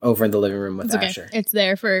 Over in the living room with Asher. It's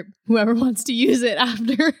there for whoever wants to use it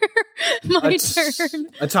after my turn.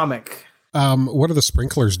 Atomic. What are the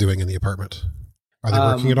sprinklers doing in the apartment? Are they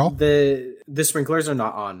working at all? The sprinklers are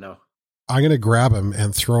not on, no. I'm going to grab him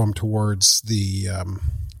and throw him towards the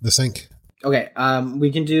sink. Okay,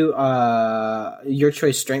 we can do your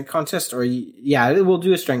choice strength contest, or we'll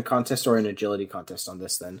do a strength contest or an agility contest on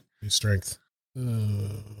this then. Strength.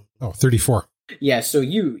 34. Yeah, so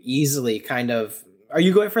you easily kind of... Are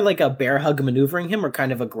you going for like a bear hug maneuvering him or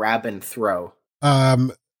kind of a grab and throw?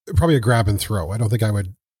 Probably a grab and throw. I don't think I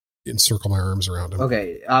would encircle my arms around him.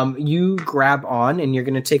 Okay, you grab on and you're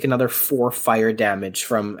going to take another 4 fire damage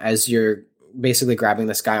from as you're basically grabbing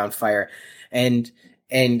this guy on fire. And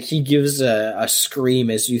he gives a scream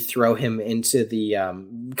as you throw him into the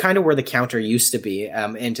kind of where the counter used to be,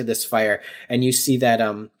 into this fire. And you see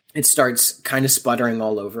that it starts kind of sputtering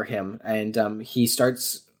all over him. And he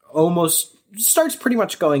starts pretty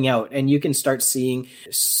much going out, and you can start seeing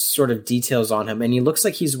sort of details on him. And he looks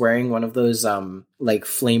like he's wearing one of those like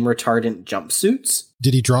flame retardant jumpsuits.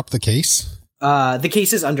 Did he drop the case? The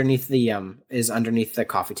case is underneath the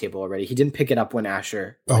coffee table already. He didn't pick it up when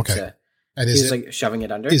Asher And he was like shoving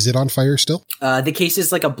it under. Is it on fire still? The case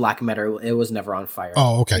is like a black metal. It was never on fire.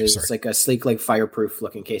 Oh, okay. It's like a sleek, like fireproof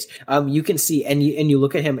looking case. You can see, and you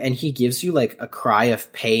look at him, and he gives you like a cry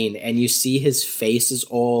of pain, and you see his face is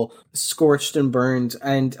all scorched and burned,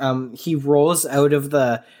 and he rolls out of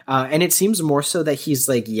the, and it seems more so that he's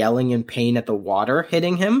like yelling in pain at the water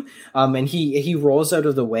hitting him. And he rolls out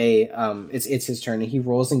of the way. It's his turn, and he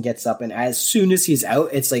rolls and gets up, and as soon as he's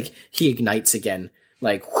out, it's like he ignites again,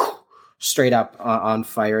 like. Whew, straight up on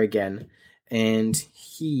fire again. And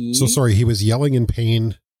he was yelling in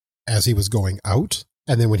pain as he was going out,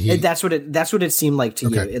 and then when that's what it seemed like to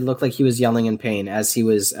you. It looked like he was yelling in pain as he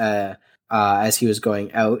was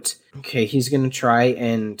going out. Okay, he's gonna try,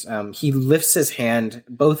 and he lifts his hand,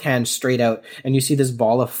 both hands straight out, and you see this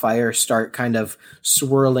ball of fire start kind of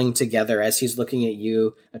swirling together as he's looking at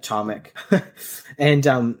you, Atomic. And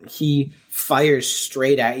he fires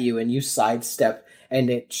straight at you, and you sidestep, and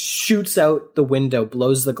it shoots out the window,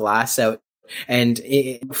 blows the glass out, and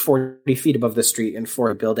 40 feet above the street and for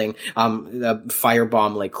a building, the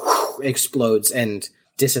firebomb like explodes and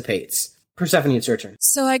dissipates. Persephone, it's your turn.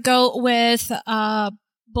 So I go with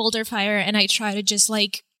boulder fire, and I try to just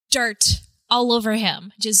like dirt all over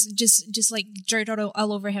him, just like dirt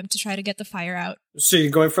all over him to try to get the fire out. So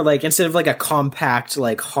you're going for like, instead of like a compact,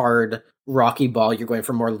 like hard rocky ball, you're going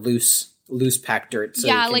for more loose packed dirt. So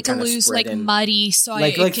yeah, like a loose, like muddy. So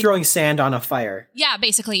like throwing sand on a fire. Yeah,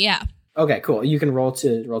 basically, yeah. Okay, cool. You can roll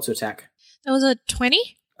to attack. That was a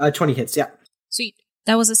 20? 20 hits, yeah. Sweet.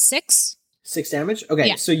 That was a 6? 6 damage? Okay,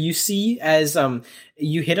 yeah. So you see as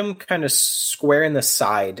you hit him kind of square in the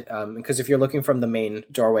side, because if you're looking from the main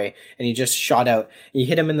doorway and he just shot out, you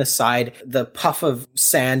hit him in the side, the puff of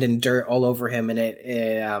sand and dirt all over him, and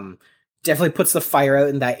it definitely puts the fire out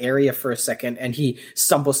in that area for a second, and he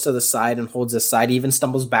stumbles to the side and holds his side. He even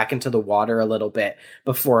stumbles back into the water a little bit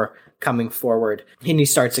before coming forward, and he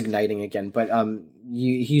starts igniting again. But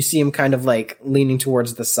you see him kind of like leaning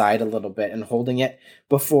towards the side a little bit and holding it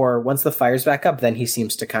before, once the fire's back up, then he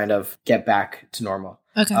seems to kind of get back to normal.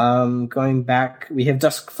 Okay. Going back, we have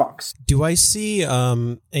Dusk Fox. Do I see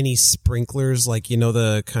any sprinklers, like, you know,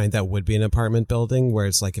 the kind that would be an apartment building where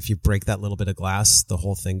it's like if you break that little bit of glass, the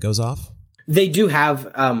whole thing goes off? They do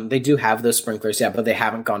have those sprinklers, yeah, but they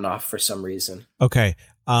haven't gone off for some reason. Okay.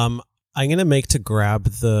 I'm gonna make to grab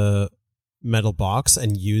the metal box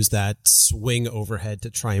and use that swing overhead to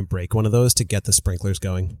try and break one of those to get the sprinklers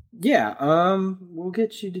going. Yeah. We'll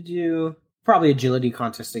get you to do probably agility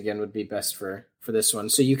contest again would be best for this one.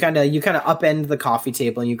 So you kind of upend the coffee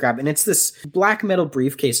table and you grab, and it's this black metal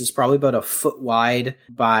briefcase. It's probably about a foot wide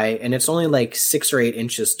and it's only like 6 or 8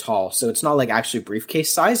 inches tall. So it's not like actually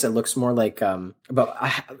briefcase size. It looks more like about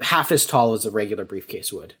half as tall as a regular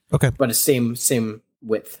briefcase would. Okay. But it's same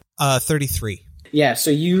width. 33. Yeah. So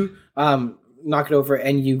you knock it over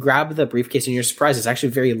and you grab the briefcase, and you're surprised it's actually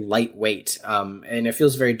very lightweight. And it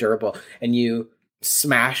feels very durable, and you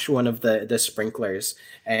smash one of the sprinklers,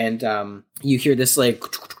 and you hear this like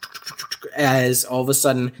as all of a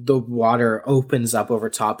sudden the water opens up over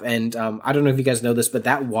top. And I don't know if you guys know this, but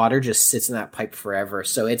that water just sits in that pipe forever.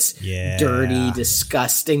 So it's dirty,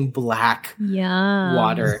 disgusting, black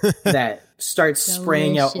water that starts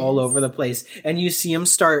spraying out all over the place. And you see him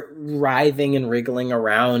start writhing and wriggling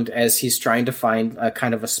around as he's trying to find a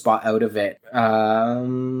kind of a spot out of it.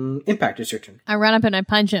 Impact, it's your turn. I run up and I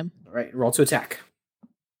punch him. All right, roll to attack.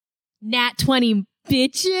 Nat 20,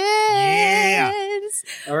 bitches. Yeah.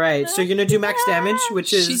 All right, so you're going to do max damage,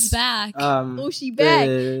 which is... She's back. She back.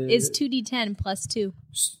 Is 2d10 plus 2.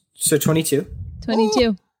 So 22.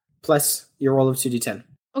 22. Plus your roll of 2d10.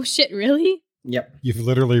 Oh, shit, really? Yep. You've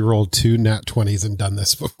literally rolled 2 nat 20s and done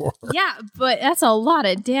this before. Yeah, but that's a lot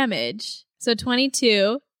of damage. So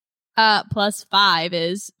 22 plus 5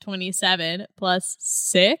 is 27 plus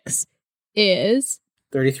 6 is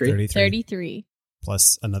 33.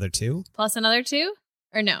 Plus another 2? Plus another 2?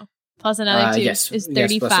 Or no? Plus another 2 yes. is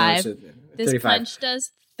 35. Yes, plus this punch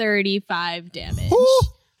does 35 damage.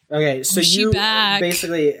 Okay, so you back.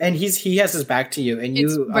 basically, and he has his back to you, and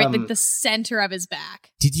It's you right like the center of his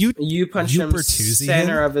back. Did you punch him Bertuzzi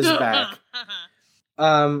center him? of his back.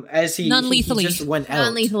 As he Non-lethally. just went out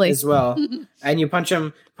Non-lethally. as well, and you punch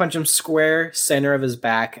him square center of his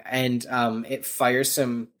back, and it fires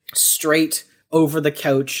him straight over the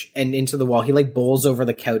couch and into the wall. He like bowls over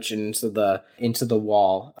the couch and into the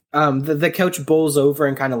wall. The couch bowls over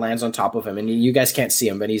and kind of lands on top of him, and you guys can't see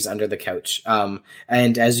him, but he's under the couch.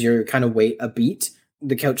 And as you kind of wait a beat,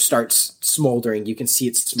 the couch starts smoldering. You can see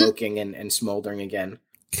it smoking and smoldering again.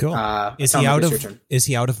 Cool. Is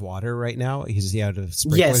he out of water right now? Is he out of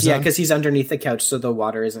sprinklers? Yes, yeah, because he's underneath the couch, so the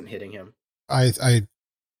water isn't hitting him. Can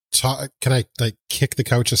I like kick the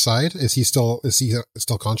couch aside? Is he still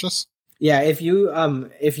conscious? Yeah, if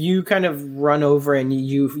you kind of run over and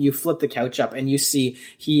you flip the couch up and you see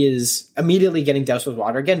he is immediately getting doused with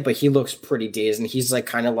water again, but he looks pretty dazed and he's like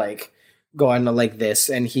kind of like going like this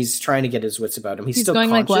and he's trying to get his wits about him. He's still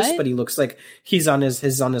going conscious, like what? but he looks like he's on his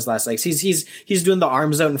last legs. He's doing the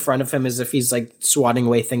arms out in front of him as if he's like swatting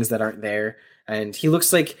away things that aren't there, and he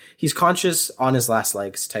looks like he's conscious on his last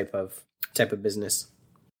legs type of business.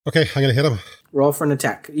 Okay, I'm gonna hit him. Roll for an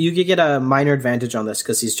attack. You could get a minor advantage on this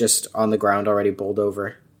because he's just on the ground already, bowled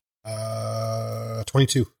over.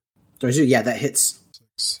 22. 22, yeah, that hits.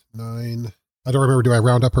 6, 9. I don't remember. Do I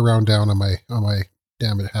round up or round down on my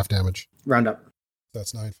damage, half damage? Round up.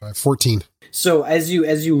 That's 9, 5, 14. So as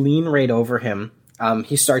you lean right over him,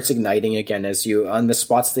 he starts igniting again as you on the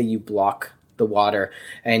spots that you block the water,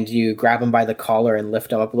 and you grab him by the collar and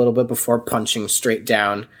lift him up a little bit before punching straight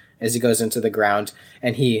down as he goes into the ground,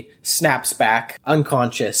 and he snaps back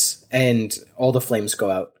unconscious, and all the flames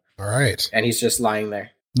go out. All right. And he's just lying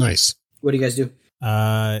there. Nice. What do you guys do?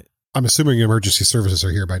 I'm assuming emergency services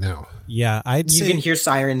are here by now. Yeah, You can hear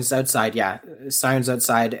sirens outside. Yeah, sirens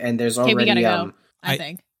outside, and there's already. Okay, we gotta go. I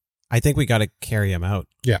think. I think we gotta carry him out.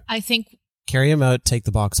 Yeah. I think Carry him out. Take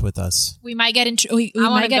the box with us. we might get in trouble. I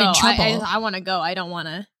want to go. I don't want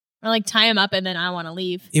to. Or like tie him up and then I want to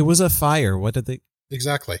leave. It was a fire. What did they?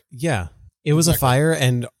 Exactly. Yeah, it was a fire,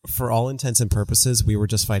 and for all intents and purposes, we were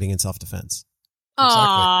just fighting in self-defense. No,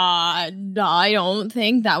 I don't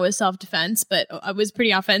think that was self-defense, but it was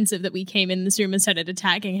pretty offensive that we came in this room and started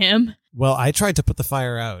attacking him. Well, I tried to put the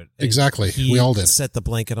fire out. Exactly. He We all did. Set the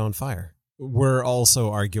blanket on fire. We're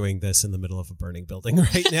also arguing this in the middle of a burning building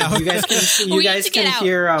right now. You guys can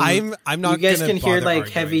hear. I'm not. You guys gonna can hear bother like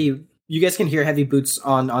arguing. heavy. You guys can hear heavy boots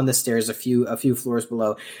on the stairs a few floors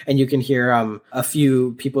below, and you can hear a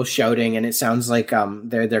few people shouting, and it sounds like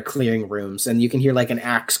they're clearing rooms, and you can hear like an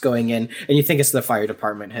axe going in, and you think it's the fire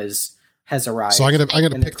department has arrived. So I'm gonna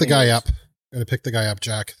pick the guy rooms. up. I'm gonna pick the guy up,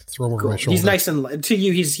 Jack. Throw him over my shoulder. He's nice and to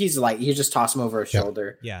you. He's light. You just toss him over his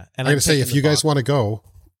shoulder. Yeah, I'm gonna say if you guys want to go,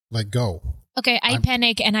 go. Okay, I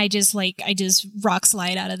panic and I just rock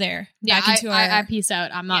slide out of there. Back into our. I peace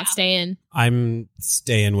out. I'm not staying. I'm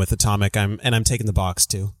staying with Atomic. I'm taking the box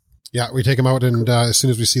too. Yeah, we take him out, and as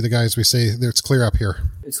soon as we see the guys, we say it's clear up here.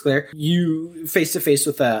 It's clear. You face to face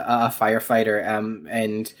with a firefighter,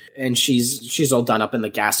 and she's all done up in the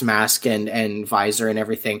gas mask and visor and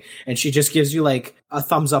everything, and she just gives you like a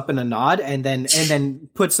thumbs up and a nod, and then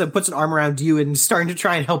puts an arm around you and starting to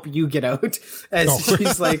try and help you get out as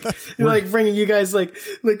she's like bringing you guys like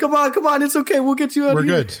come on, it's okay, we'll get you out.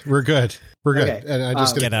 We're good. Okay. And I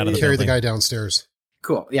just get out of the carry the building. guy downstairs.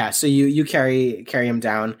 Cool. Yeah. So you carry him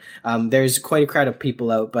down. There's quite a crowd of people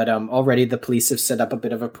out, but already the police have set up a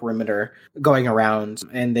bit of a perimeter going around,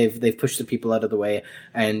 and they've pushed the people out of the way.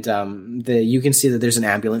 And you can see that there's an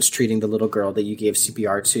ambulance treating the little girl that you gave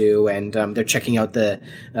CPR to, and they're checking out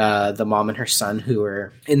the mom and her son who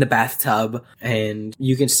are in the bathtub. And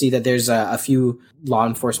you can see that there's a few law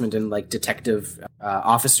enforcement and like detective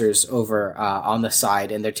officers over on the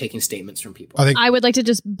side, and they're taking statements from people. I would like to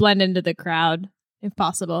just blend into the crowd if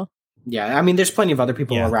possible. Yeah, I mean, there's plenty of other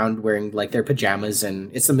people around wearing like their pajamas,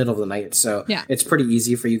 and it's the middle of the night, so it's pretty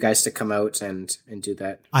easy for you guys to come out and do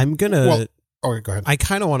that. I'm gonna. Go ahead. I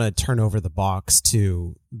kind of want to turn over the box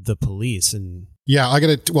to the police, and I'm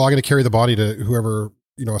gonna carry the body to whoever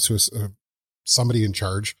so somebody in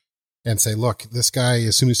charge, and say, look, this guy,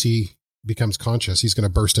 as soon as he becomes conscious, he's going to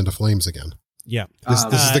burst into flames again. Yeah, this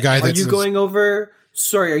is the guy. Are you going over?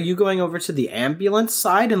 Sorry, are you going over to the ambulance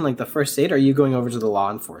side and like the first aid? Or are you going over to the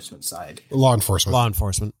law enforcement side? Law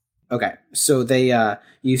enforcement. Okay, so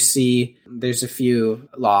you see, there's a few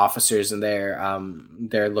law officers in there.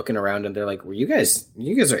 They're looking around and they're like, "Were you guys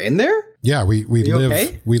are in there?" Yeah, we live.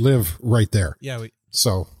 Okay? We live right there. Yeah,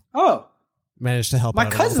 managed to help. My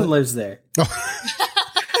cousin lives there.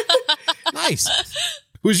 Nice.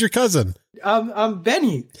 Who's your cousin?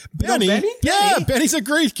 Benny. Benny? Benny? Yeah, Benny's a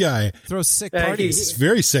great guy. Throws sick parties. He's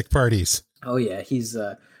very sick parties. Oh yeah, he's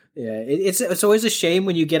it's always a shame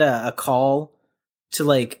when you get a call to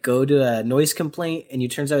like go to a noise complaint and it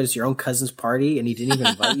turns out it's your own cousin's party and he didn't even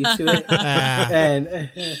invite you to it.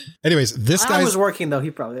 And anyways, this guy was working though.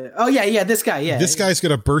 He probably. Oh yeah, this guy. Yeah, this guy's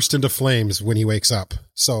gonna burst into flames when he wakes up.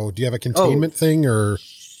 So, do you have a containment thing or?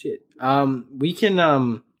 Shit. We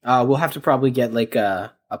can. We'll have to probably get like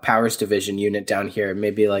a powers division unit down here.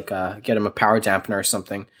 Maybe like get him a power dampener or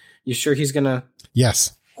something. You sure he's gonna?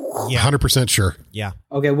 Yes. Yeah. 100% sure. Yeah.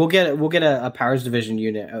 Okay, we'll get a powers division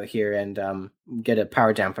unit out here and get a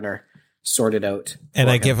power dampener sorted out. And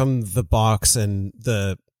I give him the box and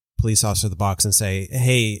the police officer the box and say,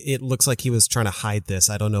 "Hey, it looks like he was trying to hide this.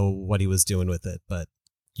 I don't know what he was doing with it, but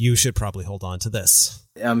you should probably hold on to this."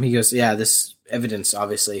 He goes, "Yeah, this evidence,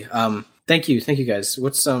 obviously. Thank you, guys.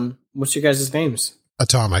 What's your guys' names?"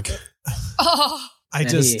 Atomic. Oh.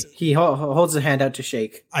 He holds a hand out to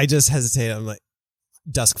shake. I just hesitate. I'm like,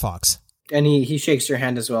 Dusk Fox. And he shakes your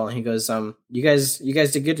hand as well, and he goes, you guys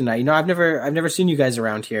did good tonight. I've never seen you guys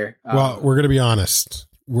around here." Well, we're gonna be honest.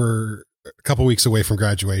 We're a couple weeks away from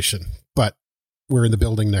graduation, but we're in the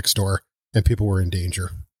building next door, and people were in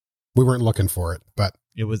danger. We weren't looking for it, but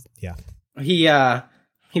it was. Yeah.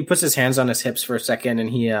 He puts his hands on his hips for a second, and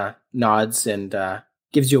he nods and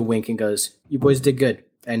gives you a wink and goes, "You boys did good,"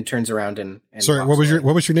 and turns around and sorry, what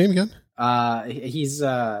was your name again? He's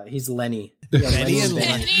Lenny. Benny and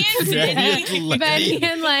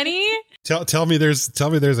Lenny. Tell me there's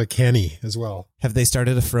a Kenny as well. Have they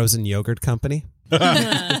started a frozen yogurt company?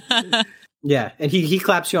 Yeah, and he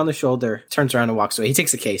claps you on the shoulder, turns around and walks away. He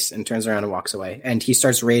takes the case and turns around and walks away. And he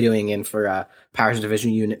starts radioing in for a powers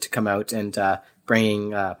division unit to come out and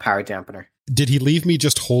bringing power dampener. Did he leave me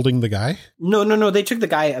just holding the guy? No. They took the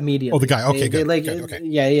guy immediately. Oh, the guy. Okay, good. Okay.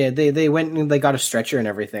 Yeah. They went and they got a stretcher and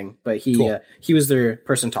everything. But he was the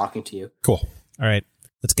person talking to you. Cool. All right,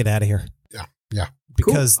 let's get out of here. Yeah.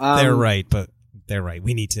 Because they're right, but they're right.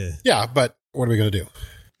 We need to. Yeah, but what are we going to do?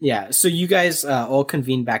 Yeah. So you guys all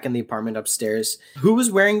convene back in the apartment upstairs. Who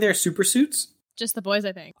was wearing their super suits? Just the boys,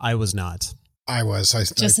 I think. I was not. I was. I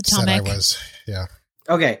Atomic. said I was. Yeah.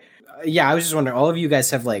 Okay. Yeah, I was just wondering, all of you guys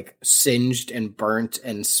have like singed and burnt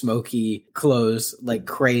and smoky clothes like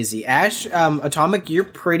crazy. Ash, Atomic, you're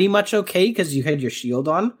pretty much okay because you had your shield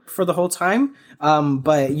on for the whole time.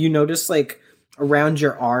 But you notice like around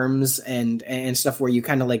your arms and stuff where you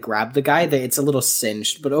kind of like grab the guy, that it's a little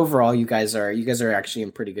singed. But overall, you guys are actually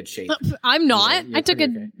in pretty good shape. I'm not. You're I took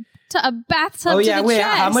a bathtub. Oh yeah, to the wait.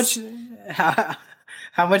 chest.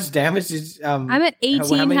 How much damage did? I'm at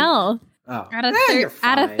 18 health. Oh.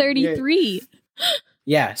 Out of 33.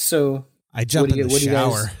 Yeah, so I jump in the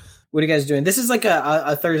shower. What are you guys doing? This is like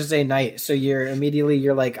a Thursday night, so you're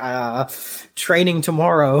like training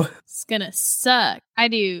tomorrow. It's gonna suck. I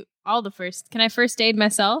do all the first. Can I first aid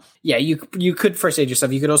myself? Yeah, you could first aid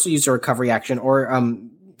yourself. You could also use a recovery action, or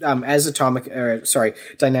as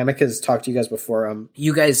Dynamic has talked to you guys before,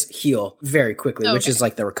 you guys heal very quickly, which is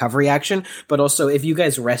like the recovery action. But also, if you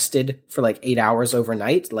guys rested for like 8 hours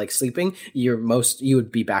overnight, like sleeping, you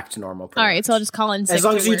would be back to normal. All right, so I'll just call in sick as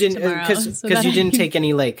long as you didn't, because you didn't take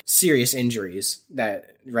any like serious injuries.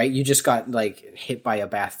 That right, you just got like hit by a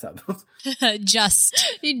bathtub.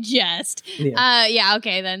 just. Yeah.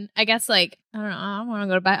 Okay, then I guess like I don't know. I want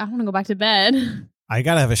to go back to bed. I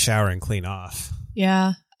gotta have a shower and clean off.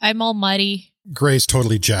 Yeah, I'm all muddy. Gray's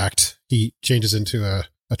totally jacked. He changes into a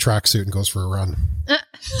tracksuit and goes for a run.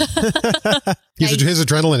 His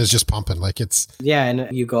adrenaline is just pumping. Like it's... Yeah,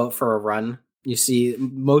 and you go out for a run. You see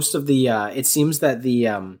most of the... it seems that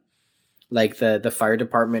the... like the fire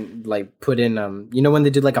department like put in when they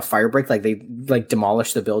did like a fire break, like they like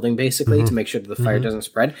demolish the building basically to make sure that the fire doesn't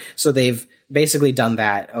spread. So they've basically done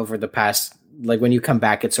that over the past, like when you come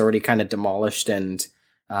back, it's already kind of demolished and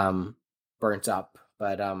burnt up.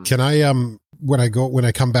 But can I when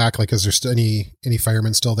I come back, like is there any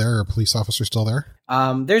firemen still there or police officer still there?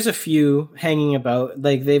 There's a few hanging about.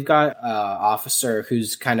 Like they've got officer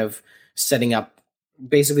who's kind of setting up,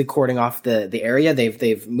 basically cording off the area.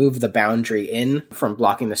 They've moved the boundary in from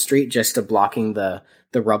blocking the street just to blocking the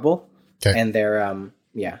rubble. Okay. And they're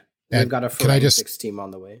they've got a forensics team on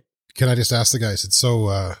the way. Can I just ask the guys? It's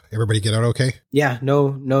so everybody get out okay? Yeah,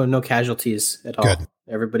 no casualties at all. Good.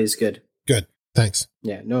 Everybody's good. Good. Thanks.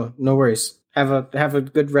 Yeah, no worries. Have a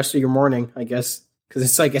good rest of your morning, I guess. Because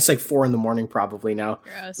it's like 4 a.m. probably now.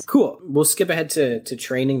 Gross. Cool. We'll skip ahead to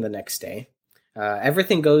training the next day.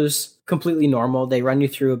 Everything goes completely normal. They run you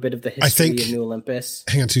through a bit of the history of New Olympus.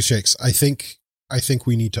 Hang on, 2 shakes. I think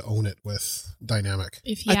we need to own it with Dynamic.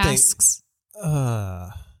 If he asks.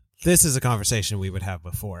 This is a conversation we would have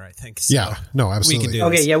before, I think. So yeah, no, absolutely. We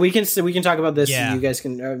can do this. Yeah, we can talk about this. Yeah. You guys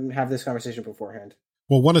can have this conversation beforehand.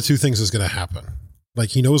 Well, one of two things is going to happen. Like,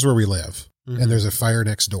 he knows where we live, and there's a fire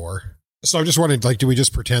next door. So I'm just wondering, like, do we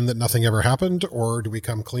just pretend that nothing ever happened, or do we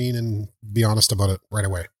come clean and be honest about it right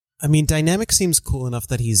away? I mean, Dynamic seems cool enough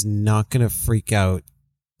that he's not going to freak out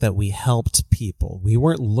that we helped people. We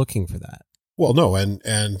weren't looking for that. Well, no,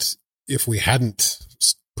 and if we hadn't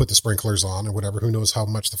put the sprinklers on or whatever, who knows how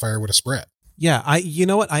much the fire would have spread. Yeah, you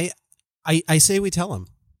know what? I say we tell him.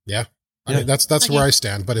 Yeah. I mean, that's okay. Where I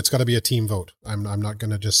stand, but it's got to be a team vote. I'm not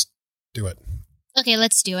going to just do it. Okay,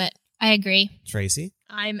 let's do it. I agree. Tracy?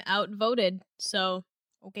 I'm outvoted, so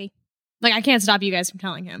okay. Like, I can't stop you guys from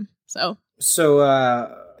telling him, so.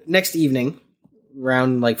 So, next evening,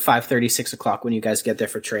 around like 5:30, 6 o'clock, when you guys get there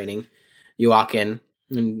for training, you walk in,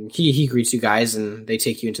 and he greets you guys, and they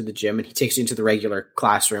take you into the gym, and he takes you into the regular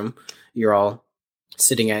classroom. You're all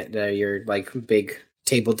sitting at your like big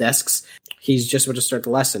table desks. He's just about to start the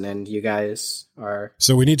lesson, and you guys are...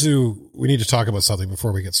 So we need to talk about something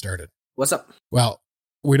before we get started. What's up? Well,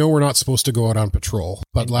 we know we're not supposed to go out on patrol,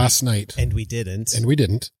 but last night... And we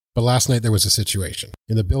didn't. But last night there was a situation.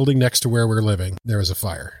 In the building next to where we're living, there was a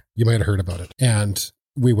fire. You might have heard about it. And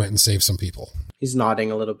we went and saved some people. He's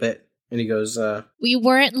nodding a little bit, and he goes... We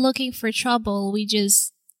weren't looking for trouble. We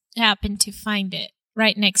just happened to find it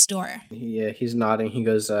right next door. Yeah, he's nodding. He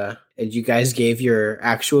goes, and you guys gave your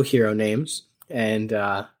actual hero names, and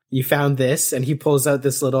you found this, and he pulls out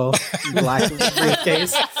this little black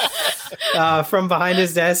briefcase from behind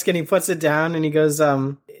his desk, and he puts it down, and he goes,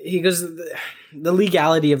 the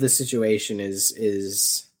legality of the situation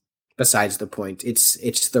is besides the point.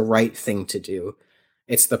 It's the right thing to do.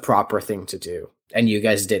 It's the proper thing to do. And you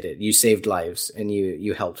guys did it. You saved lives, and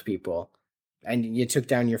you helped people. And you took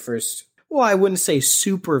down your first... Well, I wouldn't say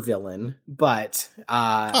super villain, but...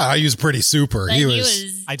 I was pretty super. He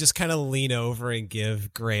was... I just kind of lean over and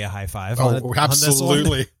give Gray a high five. Oh,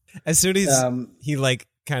 absolutely. As soon as he like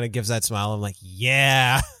kind of gives that smile, I'm like,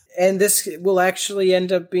 yeah. And this will actually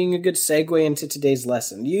end up being a good segue into today's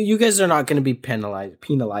lesson. You guys are not going to be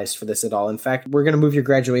penalized for this at all. In fact, we're going to move your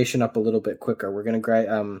graduation up a little bit quicker. We're going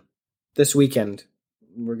to this weekend,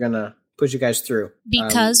 we're going to push you guys through.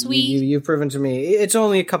 Because you've proven to me it's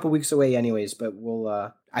only a couple weeks away anyways, but we'll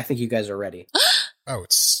I think you guys are ready.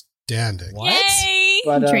 Outstanding. What? Yay!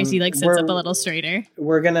 But, Tracy sits up a little straighter.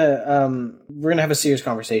 We're gonna have a serious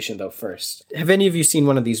conversation though first. Have any of you seen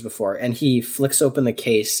one of these before? And he flicks open the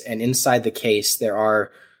case, and inside the case there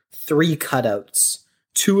are 3 cutouts.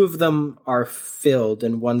 2 of them are filled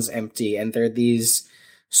and one's empty, and they're these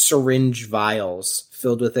syringe vials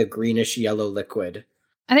filled with a greenish yellow liquid.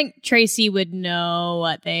 I think Tracy would know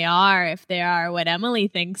what they are if they are what Emily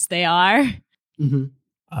thinks they are.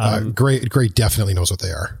 Mm-hmm. Gray definitely knows what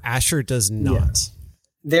they are. Asher does not. Yeah.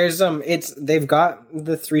 There's they've got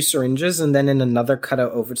the 3 syringes, and then in another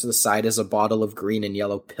cutout over to the side is a bottle of green and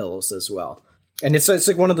yellow pills as well. And it's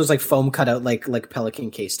like one of those like foam cutout like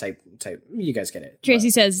pelican case type. You guys get it. Tracy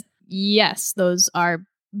says, "Yes, those are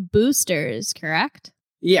boosters, correct?"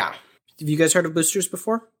 Yeah. Have you guys heard of boosters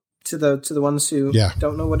before? To the ones who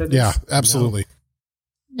don't know what it is? Yeah, absolutely.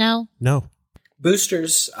 No.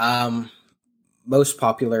 Boosters, most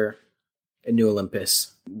popular in New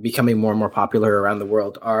Olympus, becoming more and more popular around the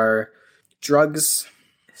world, are drugs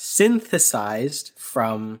synthesized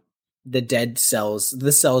from the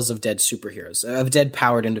cells of dead superheroes, of dead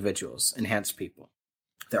powered individuals, enhanced people.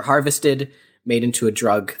 They're harvested, made into a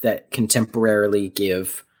drug that can temporarily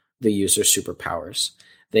give the user superpowers.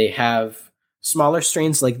 They have smaller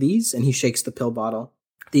strains like these, and he shakes the pill bottle.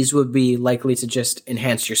 These would be likely to just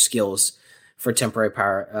enhance your skills for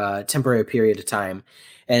temporary period of time.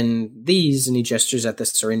 And these, and he gestures at the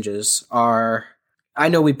syringes, are, I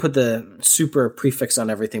know we put the super prefix on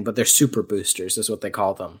everything, but they're super boosters is what they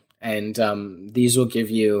call them. And these will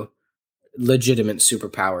give you legitimate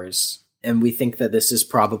superpowers. And we think that this is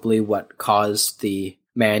probably what caused the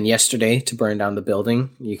man yesterday to burn down the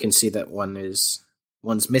building. You can see that one's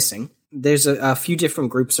missing. There's a few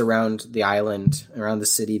different groups around the island, around the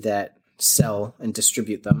city, that sell and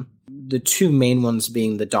distribute them. The two main ones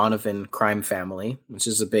being the Donovan crime family, which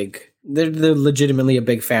is they're legitimately a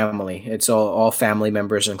big family. It's all family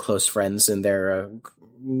members and close friends, and they're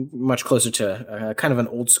much closer to kind of an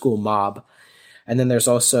old school mob. And then there's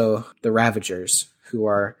also the Ravagers, who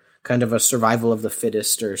are kind of a survival of the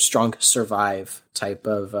fittest or strong survive type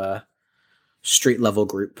of street level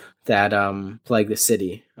group that plague the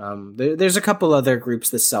city. There's a couple other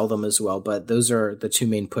groups that sell them as well, but those are the two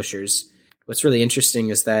main pushers. What's really interesting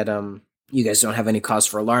is that you guys don't have any cause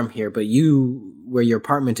for alarm here, but where your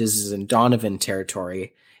apartment is in Donovan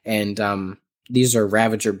territory, and these are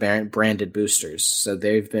Ravager branded boosters. So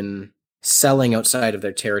they've been selling outside of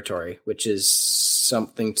their territory, which is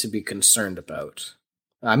something to be concerned about.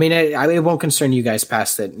 I mean, it won't concern you guys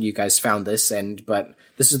past that you guys found this, but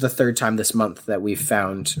this is the third time this month that we've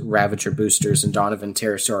found Ravager boosters in Donovan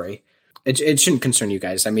territory. It shouldn't concern you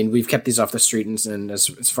guys. I mean, we've kept these off the street, and as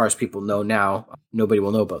far as people know now, nobody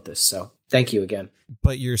will know about this. So thank you again.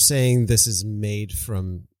 But you're saying this is made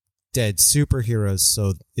from dead superheroes,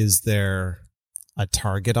 so is there a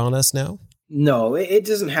target on us now? No, it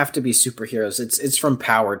doesn't have to be superheroes. It's from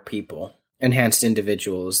powered people. Enhanced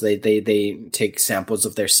individuals. They take samples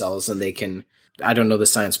of their cells, and they can, I don't know the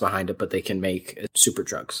science behind it, but they can make super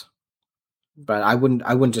drugs. But I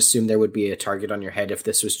wouldn't assume there would be a target on your head if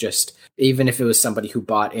this was just, even if it was somebody who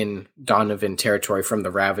bought in Donovan territory from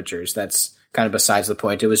the Ravagers. That's kind of besides the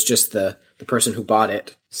point. It was just the person who bought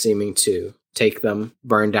it seeming to take them,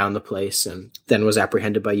 burn down the place, and then was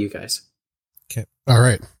apprehended by you guys. Okay. All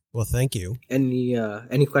right. Well, thank you.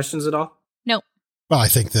 Any questions at all? No. Well, I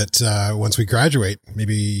think that once we graduate,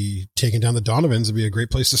 maybe taking down the Donovans would be a great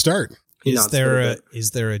place to start. Is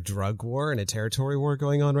there a drug war and a territory war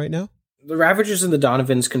going on right now? The Ravagers and the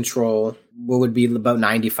Donovans control what would be about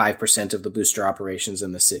 95% of the booster operations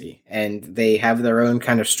in the city. And they have their own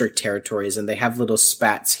kind of strict territories, and they have little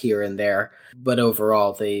spats here and there. But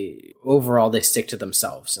overall they stick to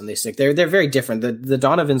themselves, and they're very different. The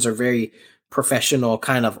Donovans are very professional,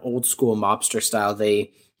 kind of old school mobster style.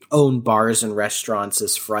 They own bars and restaurants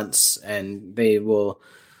as fronts, and they will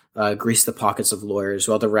grease the pockets of lawyers,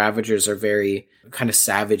 while the Ravagers are very kind of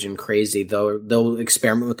savage and crazy. They'll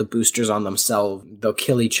experiment with the boosters on themselves. They'll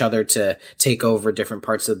kill each other to take over different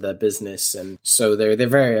parts of the business. And so they're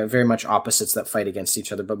very, very much opposites that fight against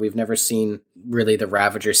each other. But we've never seen really the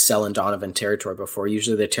Ravagers sell in Donovan territory before.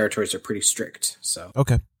 Usually their territories are pretty strict. So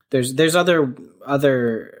okay. There's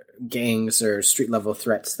other gangs or street level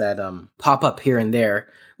threats that pop up here and there,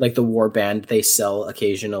 like the Warband. They sell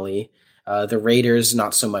occasionally. The Raiders,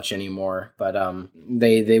 not so much anymore, but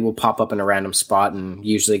they will pop up in a random spot and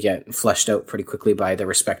usually get fleshed out pretty quickly by their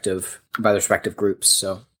respective groups.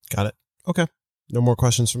 So got it. Okay, no more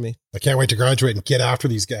questions from me. I can't wait to graduate and get after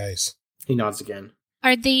these guys. He nods again.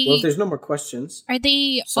 Are they? Well, if there's no more questions, are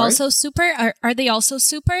they also super? Are they also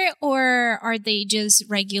super, or are they just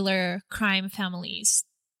regular crime families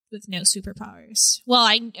with no superpowers? Well,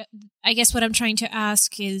 I guess what I'm trying to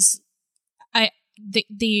ask is,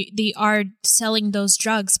 They are selling those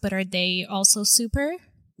drugs, but are they also super?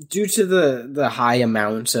 Due to the high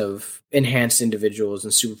amount of enhanced individuals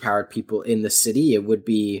and superpowered people in the city, it would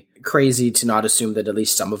be crazy to not assume that at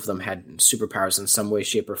least some of them had superpowers in some way,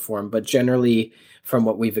 shape, or form. But generally, from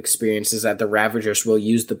what we've experienced, is that the Ravagers will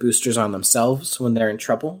use the boosters on themselves when they're in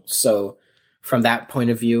trouble. So from that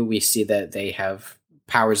point of view, we see that they have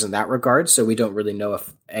powers in that regard. So we don't really know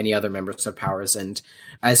if any other members have powers. And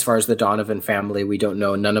as far as the Donovan family, we don't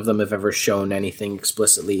know. None of them have ever shown anything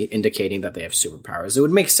explicitly indicating that they have superpowers. It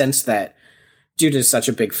would make sense that due to such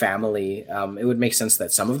a big family, it would make sense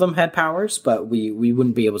that some of them had powers, but we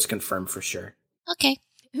wouldn't be able to confirm for sure. Okay.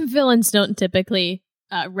 Villains don't typically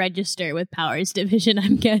register with powers division,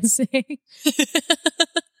 I'm guessing.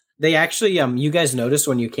 They actually, you guys noticed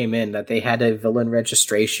when you came in that they had a villain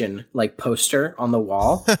registration like poster on the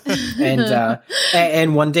wall,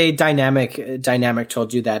 and one day Dynamic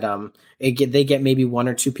told you that they get maybe 1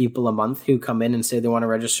 or 2 people a month who come in and say they want to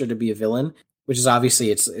register to be a villain, which is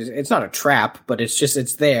obviously it's not a trap, but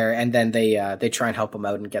it's there, and then they try and help them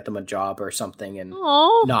out and get them a job or something, and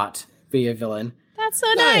not be a villain. That's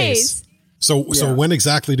so nice. So when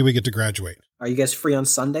exactly do we get to graduate? Are you guys free on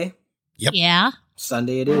Sunday? Yep. Yeah.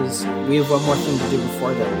 Sunday it is. We have one more thing to do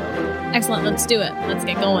before then, though. Excellent. Let's do it. Let's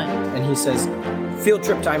get going. And he says, field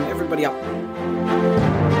trip time, everybody up.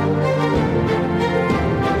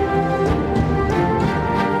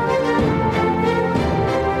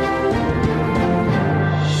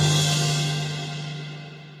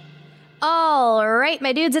 All right,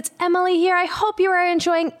 my dudes, it's Emily here. I hope you are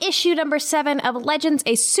enjoying issue number 7 of Legends,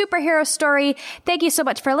 a Superhero Story. Thank you so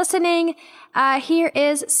much for listening. Here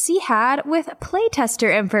is Seahad with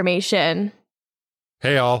playtester information.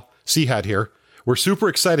 Hey all, Seahad here. We're super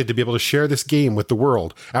excited to be able to share this game with the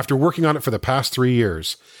world after working on it for the past 3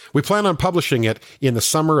 years. We plan on publishing it in the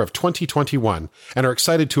summer of 2021 and are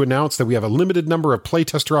excited to announce that we have a limited number of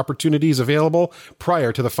playtester opportunities available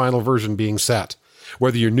prior to the final version being set.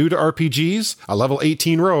 Whether you're new to RPGs, a level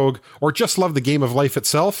 18 rogue, or just love the game of life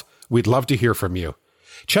itself, we'd love to hear from you.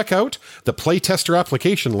 Check out the playtester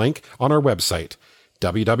application link on our website,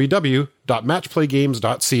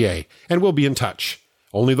 www.matchplaygames.ca, and we'll be in touch.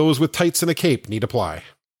 Only those with tights and a cape need apply.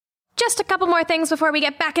 Just a couple more things before we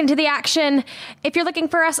get back into the action. If you're looking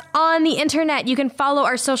for us on the internet, you can follow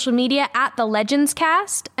our social media at The Legends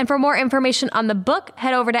Cast. And for more information on the book,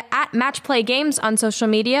 head over to @MatchPlayGames on social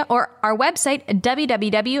media or our website,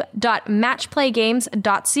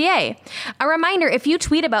 www.matchplaygames.ca. A reminder, if you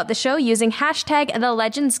tweet about the show using hashtag The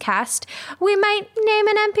Legends Cast, we might name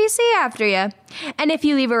an NPC after you. And if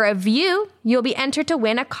you leave a review, you'll be entered to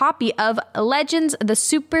win a copy of Legends, the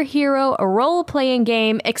Superhero role-playing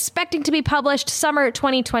game, expecting to be published summer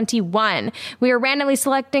 2021. We are randomly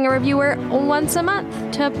selecting a reviewer once a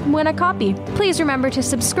month to win a copy. Please remember to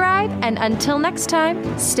subscribe, and until next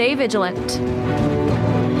time, stay vigilant.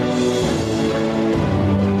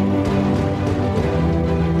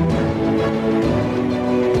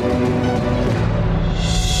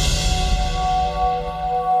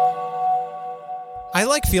 I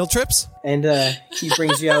like field trips. And he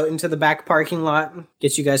brings you out into the back parking lot,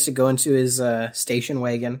 gets you guys to go into his station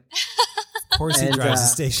wagon. Of course he drives a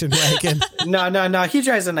station wagon. No, he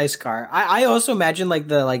drives a nice car. I also imagine maybe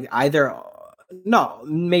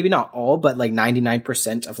not all, but like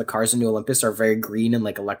 99% of the cars in New Olympus are very green and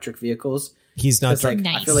like electric vehicles. He's not driving.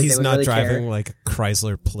 Nice. He's not really driving like a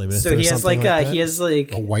Chrysler Plymouth. So he has a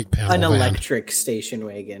white panel an van. electric station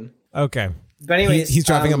wagon. Okay. But anyways, he's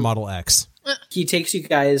driving a Model X. He takes you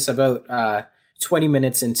guys about 20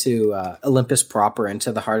 minutes into Olympus proper,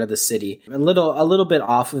 into the heart of the city, a little bit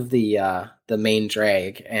off of the main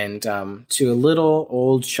drag, and to a little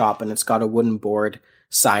old shop, and it's got a wooden board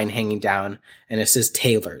sign hanging down, and it says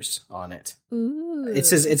Taylor's on it. Ooh. It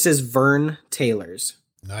says Vern Taylor's.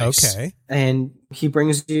 Nice. Okay. And he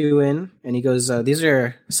brings you in, and he goes, "These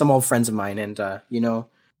are some old friends of mine, and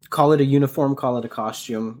call it a uniform, call it a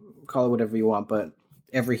costume, call it whatever you want, but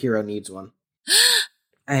every hero needs one."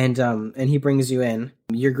 And he brings you in.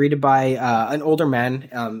 You're greeted by an older man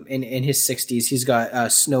in his 60s. He's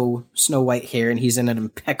got snow white hair, and he's in an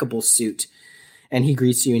impeccable suit. And he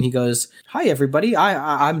greets you, and he goes, "Hi, everybody.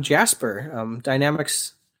 I'm Jasper.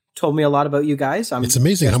 Dynamics told me a lot about you guys. It's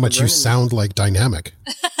amazing Jasper how much you Vernon. sound like Dynamic."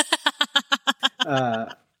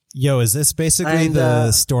 Yo, is this basically the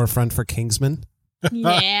storefront for Kingsman?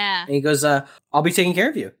 Yeah. And he goes, "I'll be taking care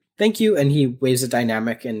of you. Thank you." And he waves at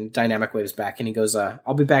Dynamic, and Dynamic waves back, and he goes,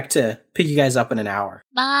 "I'll be back to pick you guys up in an hour."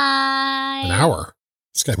 Bye. An hour.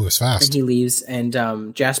 This guy moves And fast. he leaves,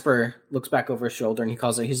 and Jasper looks back over his shoulder, and he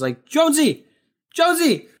calls it. He's like, Jonesy!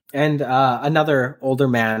 And another older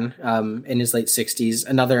man in his late 60s,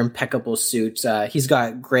 another impeccable suit. He's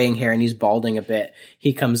got graying hair, and he's balding a bit.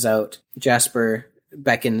 He comes out. Jasper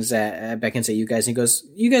beckons at you guys, and he goes,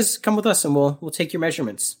 "You guys come with us, and we'll take your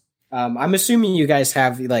measurements." I'm assuming you guys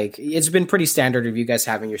have, it's been pretty standard of you guys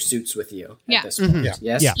having your suits with you at this point. Yeah.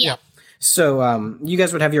 Yes? Yeah. So you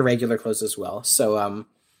guys would have your regular clothes as well. So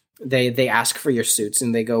they ask for your suits,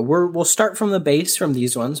 and they go, we'll start from the base from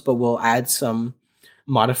these ones, but we'll add some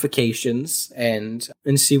modifications and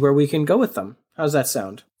see where we can go with them. How's that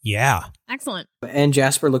sound? Yeah. Excellent. And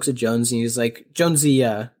Jasper looks at Jonesy, and he's like, "Jonesy,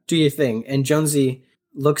 do your thing." And Jonesy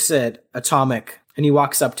looks at Atomic, and he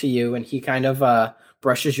walks up to you, and he kind of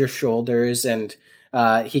brushes your shoulders and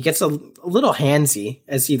he gets a little handsy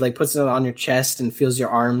as he like puts it on your chest and feels your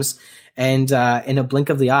arms. And in a blink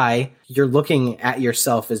of the eye, you're looking at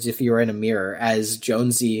yourself as if you were in a mirror as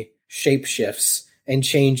Jonesy shapeshifts and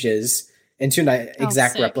changes into an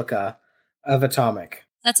exact replica of Atomic.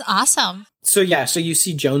 That's awesome. So you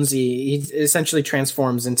see Jonesy, he essentially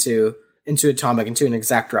transforms into Atomic, into an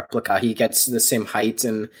exact replica. He gets the same height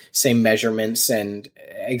and same measurements and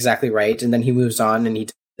exactly right. And then he moves on and he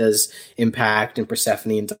does Impact and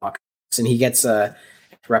Persephone and Doc. And he gets a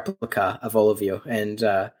replica of all of you. And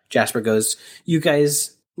Jasper goes, you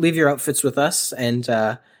guys leave your outfits with us. And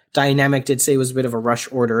Dynamic did say it was a bit of a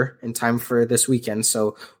rush order in time for this weekend.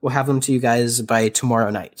 So we'll have them to you guys by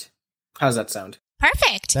tomorrow night. How's that sound?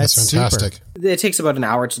 Perfect. That's fantastic. Super. It takes about an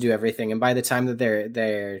hour to do everything, and by the time that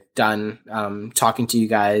they're done talking to you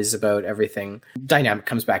guys about everything, Dynamic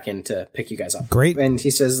comes back in to pick you guys up. Great. And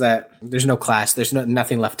he says that there's no class, there's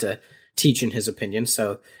nothing left to teach in his opinion,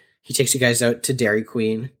 so he takes you guys out to Dairy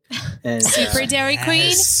Queen. And Super Dairy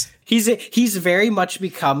Queen. He's very much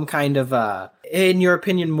become kind of in your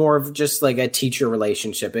opinion, more of just like a teacher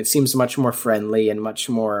relationship. It seems much more friendly and much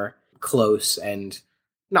more close and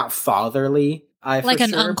not fatherly. Like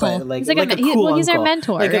an uncle. Like, he's like a cool uncle. He's our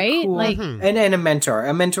mentor, like right? Cool, like and a mentor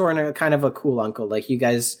and a kind of a cool uncle. Like you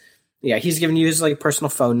guys, he's giving you his like personal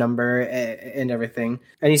phone number and everything.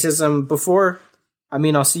 And he says,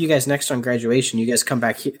 I'll see you guys next on graduation. You guys come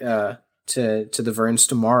back to the Verns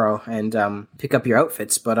tomorrow and pick up your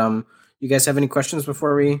outfits. But you guys have any questions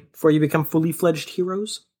before you become fully fledged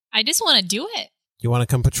heroes? I just want to do it. You want to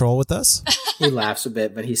come patrol with us? He laughs a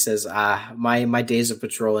bit, but he says, my days of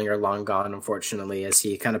patrolling are long gone, unfortunately, as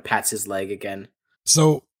he kind of pats his leg again.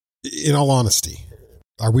 So, in all honesty,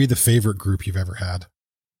 are we the favorite group you've ever had?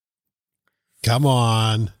 Come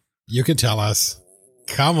on. You can tell us.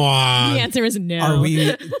 Come on. the answer is no. Are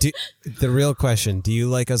we? The real question: do you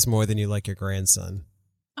like us more than you like your grandson?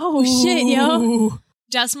 Oh shit, yo!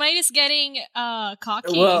 Just Might is getting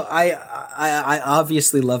cocky. Well, I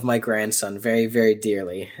obviously love my grandson very, very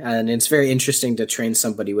dearly, and it's very interesting to train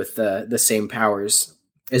somebody with the same powers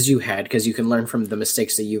as you had, because you can learn from the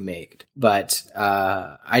mistakes that you made. But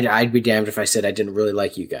I'd be damned if I said I didn't really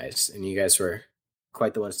like you guys, and you guys were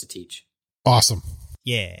quite the ones to teach. Awesome.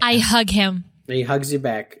 Yeah. I hug him. And he hugs you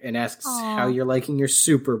back and asks how you're liking your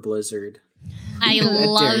Super Blizzard. I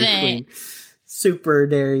love Dairy it. Queen. Super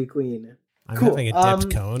Dairy Queen. I'm Cool. having a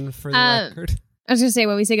dipped cone for the record. I was gonna say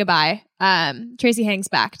when we say goodbye, Tracy hangs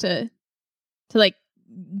back to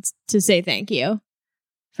say thank you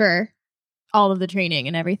for all of the training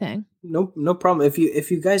and everything. No problem. If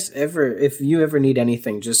you ever need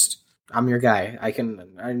anything, I'm your guy.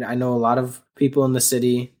 I know a lot of people in the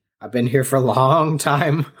city. I've been here for a long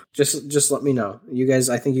time. Just let me know.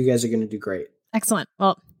 I think you guys are going to do great. Excellent.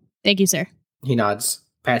 Well, thank you, sir. He nods,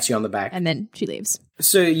 pats you on the back. And then she leaves.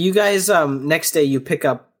 So you guys, next day you pick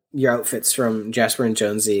up your outfits from Jasper and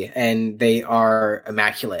Jonesy, and they are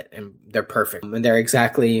immaculate and they're perfect. And they're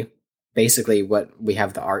exactly basically what we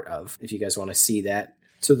have the art of, if you guys want to see that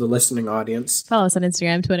to the listening audience. Follow us on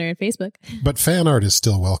Instagram, Twitter, and Facebook. But fan art is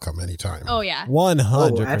still welcome anytime. Oh, yeah.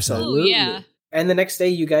 100%. Absolutely. Oh, yeah. And the next day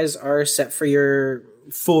you guys are set for your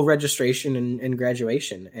full registration and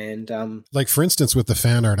graduation. And Like, for instance, with the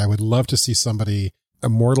fan art, I would love to see somebody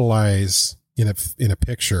immortalize in a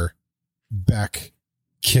picture Beck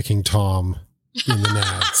kicking Tom in the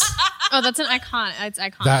nads. Oh, that's an icon. It's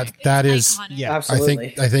iconic. That is, iconic. Yeah.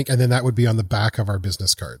 absolutely. I think, and then that would be on the back of our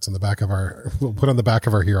business cards, we'll put on the back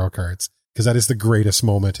of our hero cards, because that is the greatest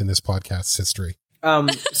moment in this podcast's history.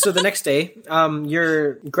 So the next day,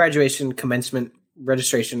 your graduation commencement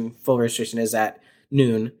registration, full registration is at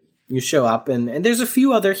noon. You show up and there's a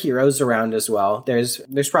few other heroes around as well.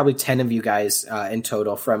 There's probably 10 of you guys in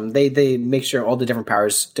total. From they make sure all the different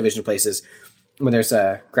powers division places, when there's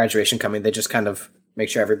a graduation coming, they just kind of make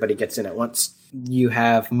sure everybody gets in at once. You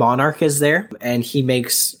have Monarch is there, and he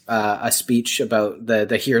makes a speech about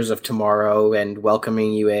the heroes of tomorrow and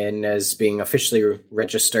welcoming you in as being officially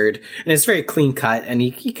registered. And it's very clean cut, and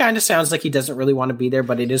he kind of sounds like he doesn't really want to be there,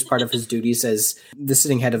 but it is part of his duties as the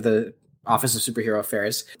sitting head of the Office of Superhero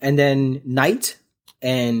Affairs. And then Knight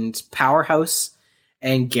and Powerhouse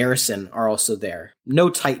and Garrison are also there. No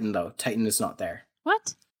Titan, though. Titan is not there.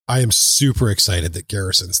 What? I am super excited that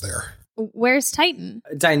Garrison's there. Where's Titan?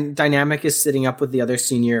 Dynamic is sitting up with the other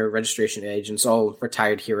senior registration agents, all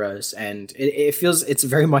retired heroes, and it feels it's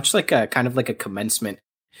very much like a kind of like a commencement.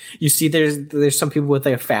 You see, there's some people with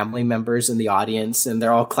their family members in the audience, and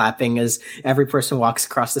they're all clapping as every person walks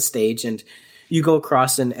across the stage. And you go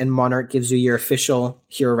across, and Monarch gives you your official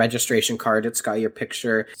hero registration card. It's got your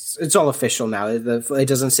picture. It's all official now. It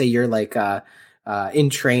doesn't say you're like in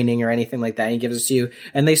training or anything like that. He gives it to you,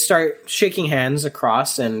 and they start shaking hands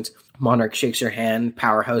across, and Monarch shakes your hand,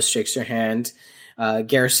 Powerhouse shakes your hand.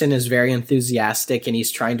 Garrison is very enthusiastic, and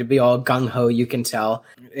he's trying to be all gung-ho, you can tell,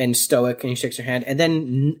 and stoic, and he shakes your hand. And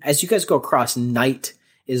then as you guys go across, Knight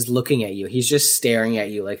is looking at you. He's just staring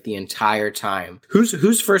at you like the entire time.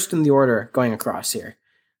 Who's first in the order going across here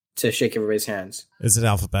to shake everybody's hands? Is it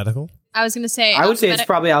alphabetical? I was going to say... I would say it's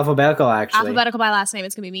probably alphabetical, actually. Alphabetical by last name,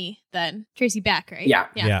 it's going to be me, then. Tracy Beck, right?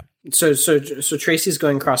 Yeah. So Tracy's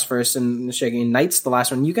going across first and shaking. Knight's the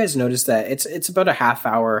last one. You guys notice that it's about a half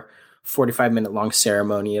hour, 45-minute long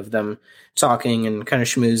ceremony of them talking and kind of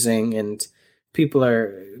schmoozing, and people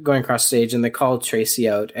are going across stage, and they call Tracy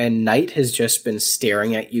out, and Knight has just been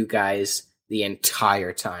staring at you guys the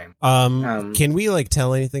entire time. Can we like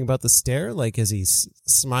tell anything about the stare? Like, is he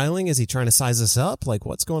smiling? Is he trying to size us up? Like,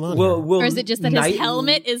 what's going on? Or is it just that his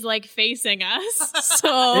helmet is like facing us?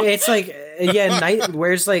 So it's like, Knight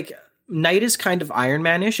wears like, Knight is kind of Iron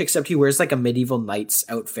Man-ish, except he wears like a medieval knight's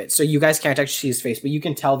outfit. So you guys can't actually see his face, but you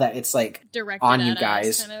can tell that it's like directed on you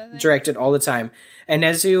guys, kind of directed all the time. And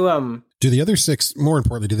as you do the other six, more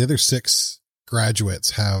importantly, do the other six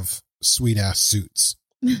graduates have sweet ass suits?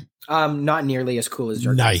 Not nearly as cool as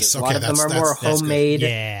your nice. Guys'. A lot of them are more homemade.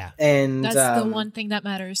 Yeah, and that's the one thing that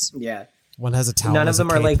matters. Yeah, one has a towel. None of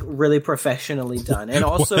them are like really professionally done, and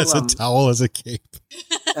also one has a towel as a cape.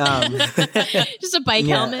 Just a bike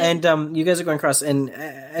helmet. And you guys are going across, and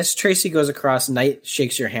as Tracy goes across, Knight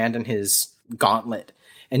shakes your hand in his gauntlet,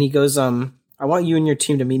 and he goes, "I want you and your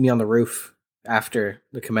team to meet me on the roof after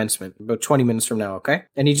the commencement, about 20 minutes from now, okay?"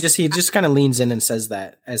 And he just kind of leans in and says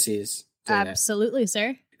that as he's doing absolutely,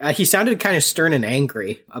 sir. He sounded kind of stern and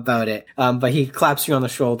angry about it, but he claps you on the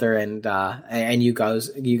shoulder, and you guys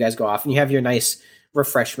go off, and you have your nice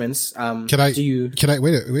refreshments. Can I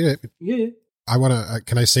wait? Yeah. I want to.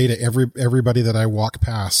 Can I say to everybody that I walk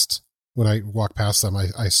past? When I walk past them,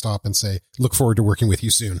 I stop and say, "Look forward to working with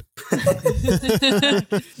you soon."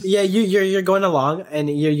 Yeah, you're going along, and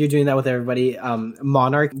you're doing that with everybody.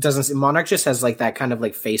 Monarch doesn't. Monarch just has like that kind of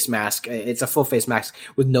like face mask. It's a full face mask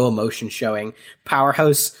with no emotion showing.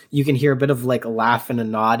 Powerhouse, you can hear a bit of like a laugh and a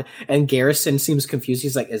nod, and Garrison seems confused.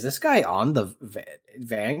 He's like, "Is this guy on the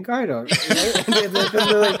Vanguard?" Or and they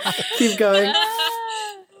like, keep going.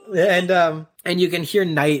 And you can hear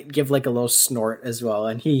Knight give like a little snort as well,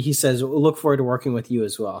 and he says, "Look forward to working with you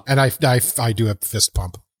as well." And I do a fist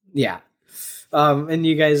pump. Yeah. And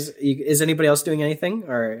you guys, is anybody else doing anything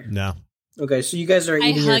or no? Okay, so you guys are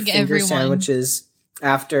eating your finger sandwiches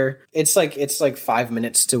after. It's like 5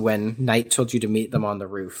 minutes to when Knight told you to meet them on the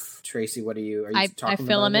roof. Tracy, what are you talking about? I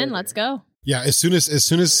fill him in. Let's go. Yeah, as soon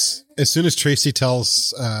as Tracy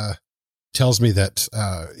tells me that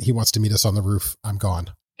he wants to meet us on the roof, I'm gone.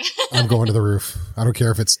 I'm going to the roof. I don't care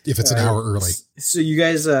if it's an hour early. So you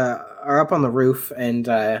guys are up on the roof, and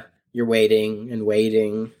you're waiting and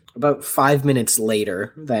waiting. About 5 minutes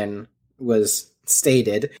later than was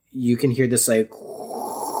stated, you can hear this like,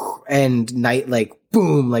 and Knight like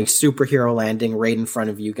boom, like superhero landing right in front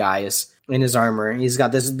of you guys in his armor. He's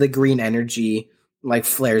got the green energy like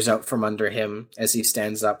flares out from under him as he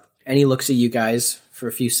stands up, and he looks at you guys for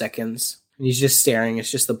a few seconds. And he's just staring. It's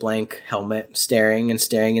just the blank helmet staring and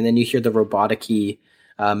staring. And then you hear the robotic-y,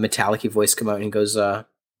 metallic-y voice come out and he goes,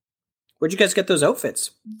 where'd you guys get those outfits?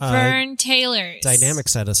 Vern Taylor's. Dynamic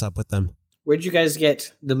set us up with them. Where'd you guys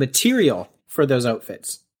get the material for those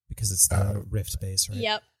outfits? Because it's the Rift base, right?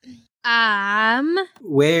 Yep.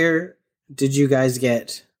 Where did you guys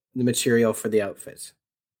get the material for the outfits?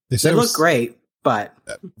 They look great, but...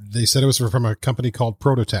 they said it was from a company called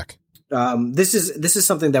Prototech. This is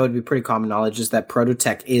something that would be pretty common knowledge, is that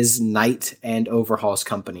Prototech is Knight and Overhaul's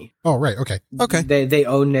company. Oh, right. Okay. They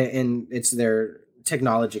own it, and it's their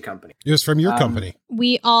technology company. It was from your company.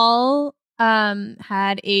 We all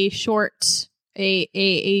had a short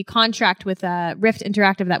a contract with Rift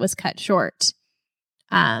Interactive that was cut short,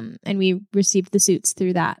 and we received the suits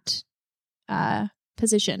through that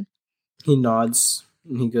position. He nods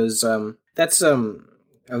and he goes, "That's a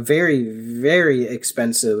very, very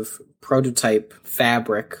expensive prototype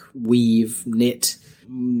fabric, weave, knit.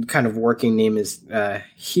 Kind of working name is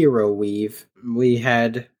Hero Weave. We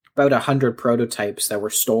had about 100 prototypes that were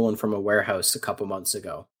stolen from a warehouse a couple months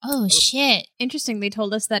ago." Oh, shit. Interesting. They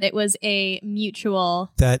told us that it was a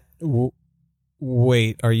mutual...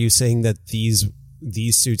 Wait, are you saying that these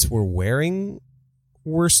suits we're wearing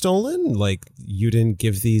were stolen? Like, you didn't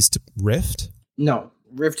give these to Rift? No.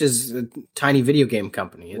 Rift is a tiny video game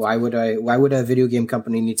company. Why would a video game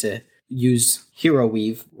company need to use Hero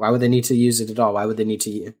Weave? Why would they need to use it at all? Why would they need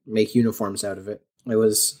to make uniforms out of it? It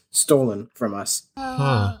was stolen from us.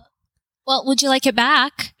 Well, Well, would you like it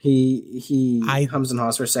back? He hums and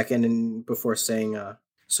haws for a second, and before saying,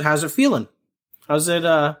 "So how's it feeling? How's it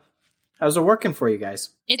working for you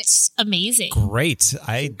guys?" It's amazing. Great.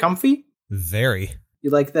 Comfy? Very.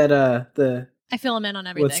 You like that? I fill him in on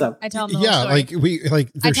everything. What's up? I tell him the whole story.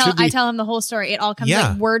 I tell him the whole story. It all comes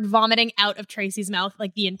like word vomiting out of Tracy's mouth,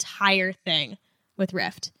 like the entire thing with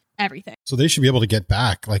Rift, everything. So they should be able to get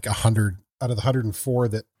back like 100 out of the 104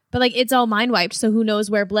 that. But like it's all mind wiped, so who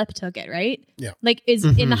knows where Blip took it, right? Yeah. Like is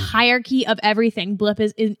in the hierarchy of everything, Blip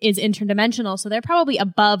is interdimensional, so they're probably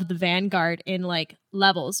above the Vanguard in like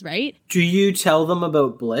levels, right? Do you tell them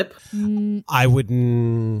about Blip? I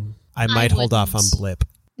wouldn't. I might hold off on Blip.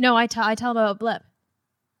 No, I tell them about Blip.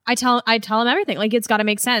 I tell them everything. Like it's got to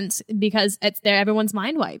make sense because it's there. Everyone's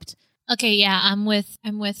mind wiped. Okay, yeah, I'm with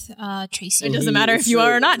Tracy. It doesn't matter if you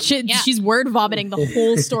are or not. She's word vomiting the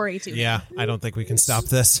whole story to me. Yeah, I don't think we can stop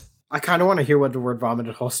this. I kind of want to hear what the word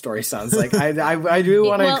vomited whole story sounds like. I do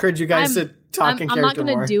want to encourage you guys to talk in character more. I'm not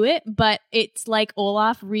going to do it, but it's like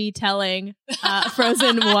Olaf retelling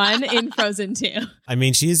Frozen 1 in Frozen 2. I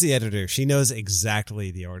mean, she's the editor. She knows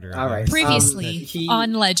exactly the order. All right. Previously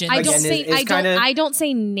on Legend. I don't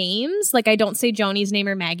say names. Like I don't say Joni's name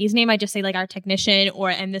or Maggie's name. I just say like our technician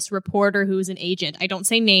and this reporter who's an agent. I don't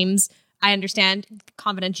say names. I understand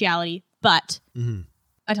confidentiality, but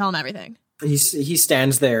I tell him everything. He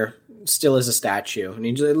stands there still as a statue, and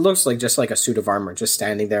it looks like just like a suit of armor, just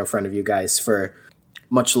standing there in front of you guys for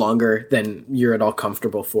much longer than you're at all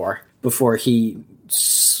comfortable for, before he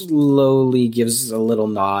slowly gives a little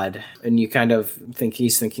nod, and you kind of think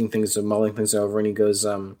he's thinking things, mulling things over, and he goes,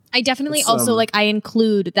 I definitely also I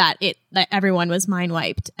include that everyone was mind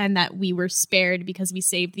wiped and that we were spared because we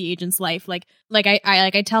saved the agent's life.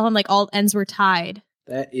 I tell him like all ends were tied.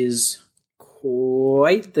 That is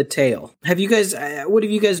quite the tale. Have you guys? What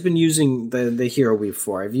have you guys been using the Hero Weave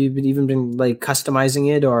for? Have you been like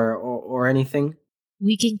customizing it or anything?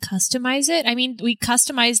 We can customize it. I mean, we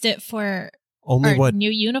customized it for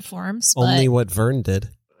new uniforms. Only what Vern did.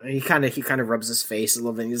 He kind of rubs his face a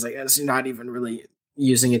little bit. And he's like, "It's not even really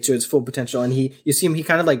using it to its full potential." And you see him. He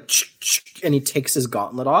kind of like, and he takes his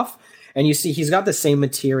gauntlet off, and you see he's got the same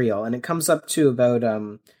material, and it comes up to about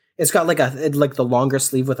It's got like the longer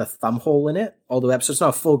sleeve with a thumb hole in it all the way up, so it's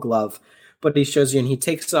not a full glove. But he shows you, and he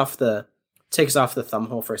takes off the thumb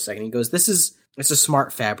hole for a second. He goes, "It's a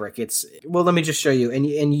smart fabric. Let me just show you."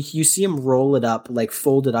 And you see him roll it up, like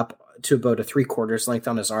fold it up to about a 3/4 length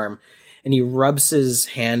on his arm, and he rubs his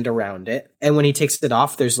hand around it. And when he takes it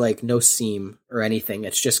off, there's like no seam or anything.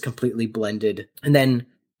 It's just completely blended. And then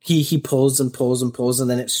he pulls and pulls and pulls, and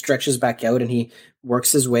then it stretches back out, and he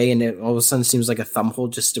works his way, and it all of a sudden seems like a thumb hole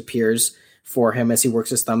just appears for him as he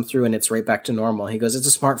works his thumb through, and it's right back to normal. He goes, "It's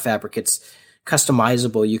a smart fabric. It's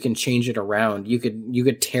customizable. You can change it around. You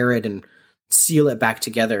could tear it and seal it back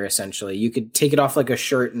together, essentially. You could take it off like a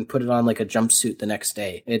shirt and put it on like a jumpsuit the next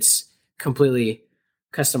day. It's completely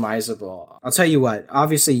customizable. I'll tell you what,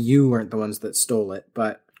 obviously you weren't the ones that stole it,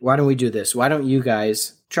 but why don't we do this? Why don't you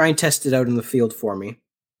guys try and test it out in the field for me?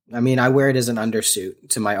 I mean, I wear it as an undersuit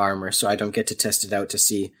to my armor, so I don't get to test it out to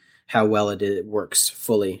see how well it works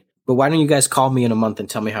fully. But why don't you guys call me in a month and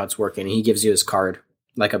tell me how it's working?" And he gives you his card,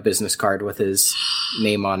 like a business card with his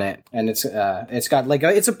name on it. And it's got like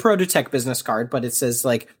it's a Prototech business card, but it says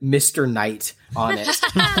like Mr. Knight on it.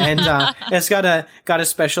 And it's got a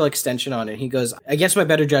special extension on it. He goes, "Against my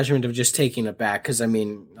better judgment of just taking it back, because I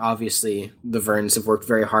mean, obviously the Verns have worked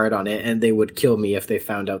very hard on it, and they would kill me if they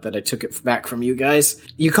found out that I took it back from you guys.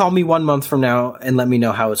 You call me 1 month from now and let me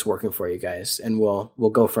know how it's working for you guys, and we'll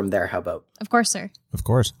go from there. How about?" Of course, sir. Of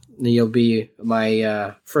course. You'll be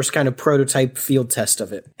my first kind of prototype field test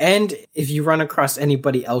of it. And if you run across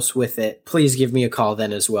anybody else with it, please give me a call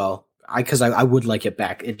then as well. Because I would like it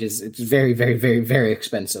back. It's very, very, very, very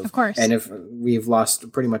expensive. Of course. And if we've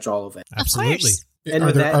lost pretty much all of it. Absolutely. And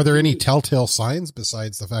are there any telltale signs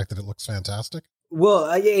besides the fact that it looks fantastic?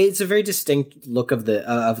 Well, it's a very distinct look of the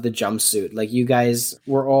jumpsuit. Like you guys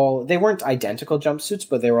they weren't identical jumpsuits,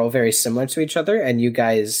 but they were all very similar to each other. And you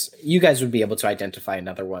guys would be able to identify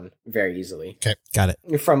another one very easily. Okay, got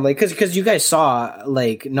it. From like, because you guys saw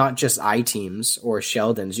like not just I-Teams or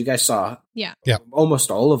Sheldon's, you guys saw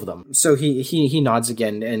almost all of them. So he nods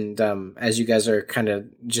again, and as you guys are kind of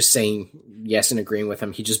just saying yes and agreeing with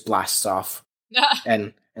him, he just blasts off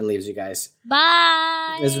and leaves you guys.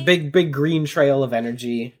 Bye. There's a big green trail of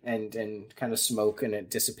energy and kind of smoke, and it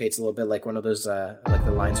dissipates a little bit like one of those like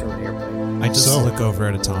the lines from an airplane. I just look over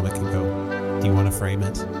at Atomic and go, "Do you want to frame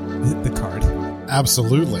it?" The card.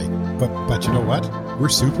 Absolutely. But you know what? We're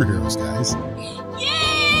superheroes, guys.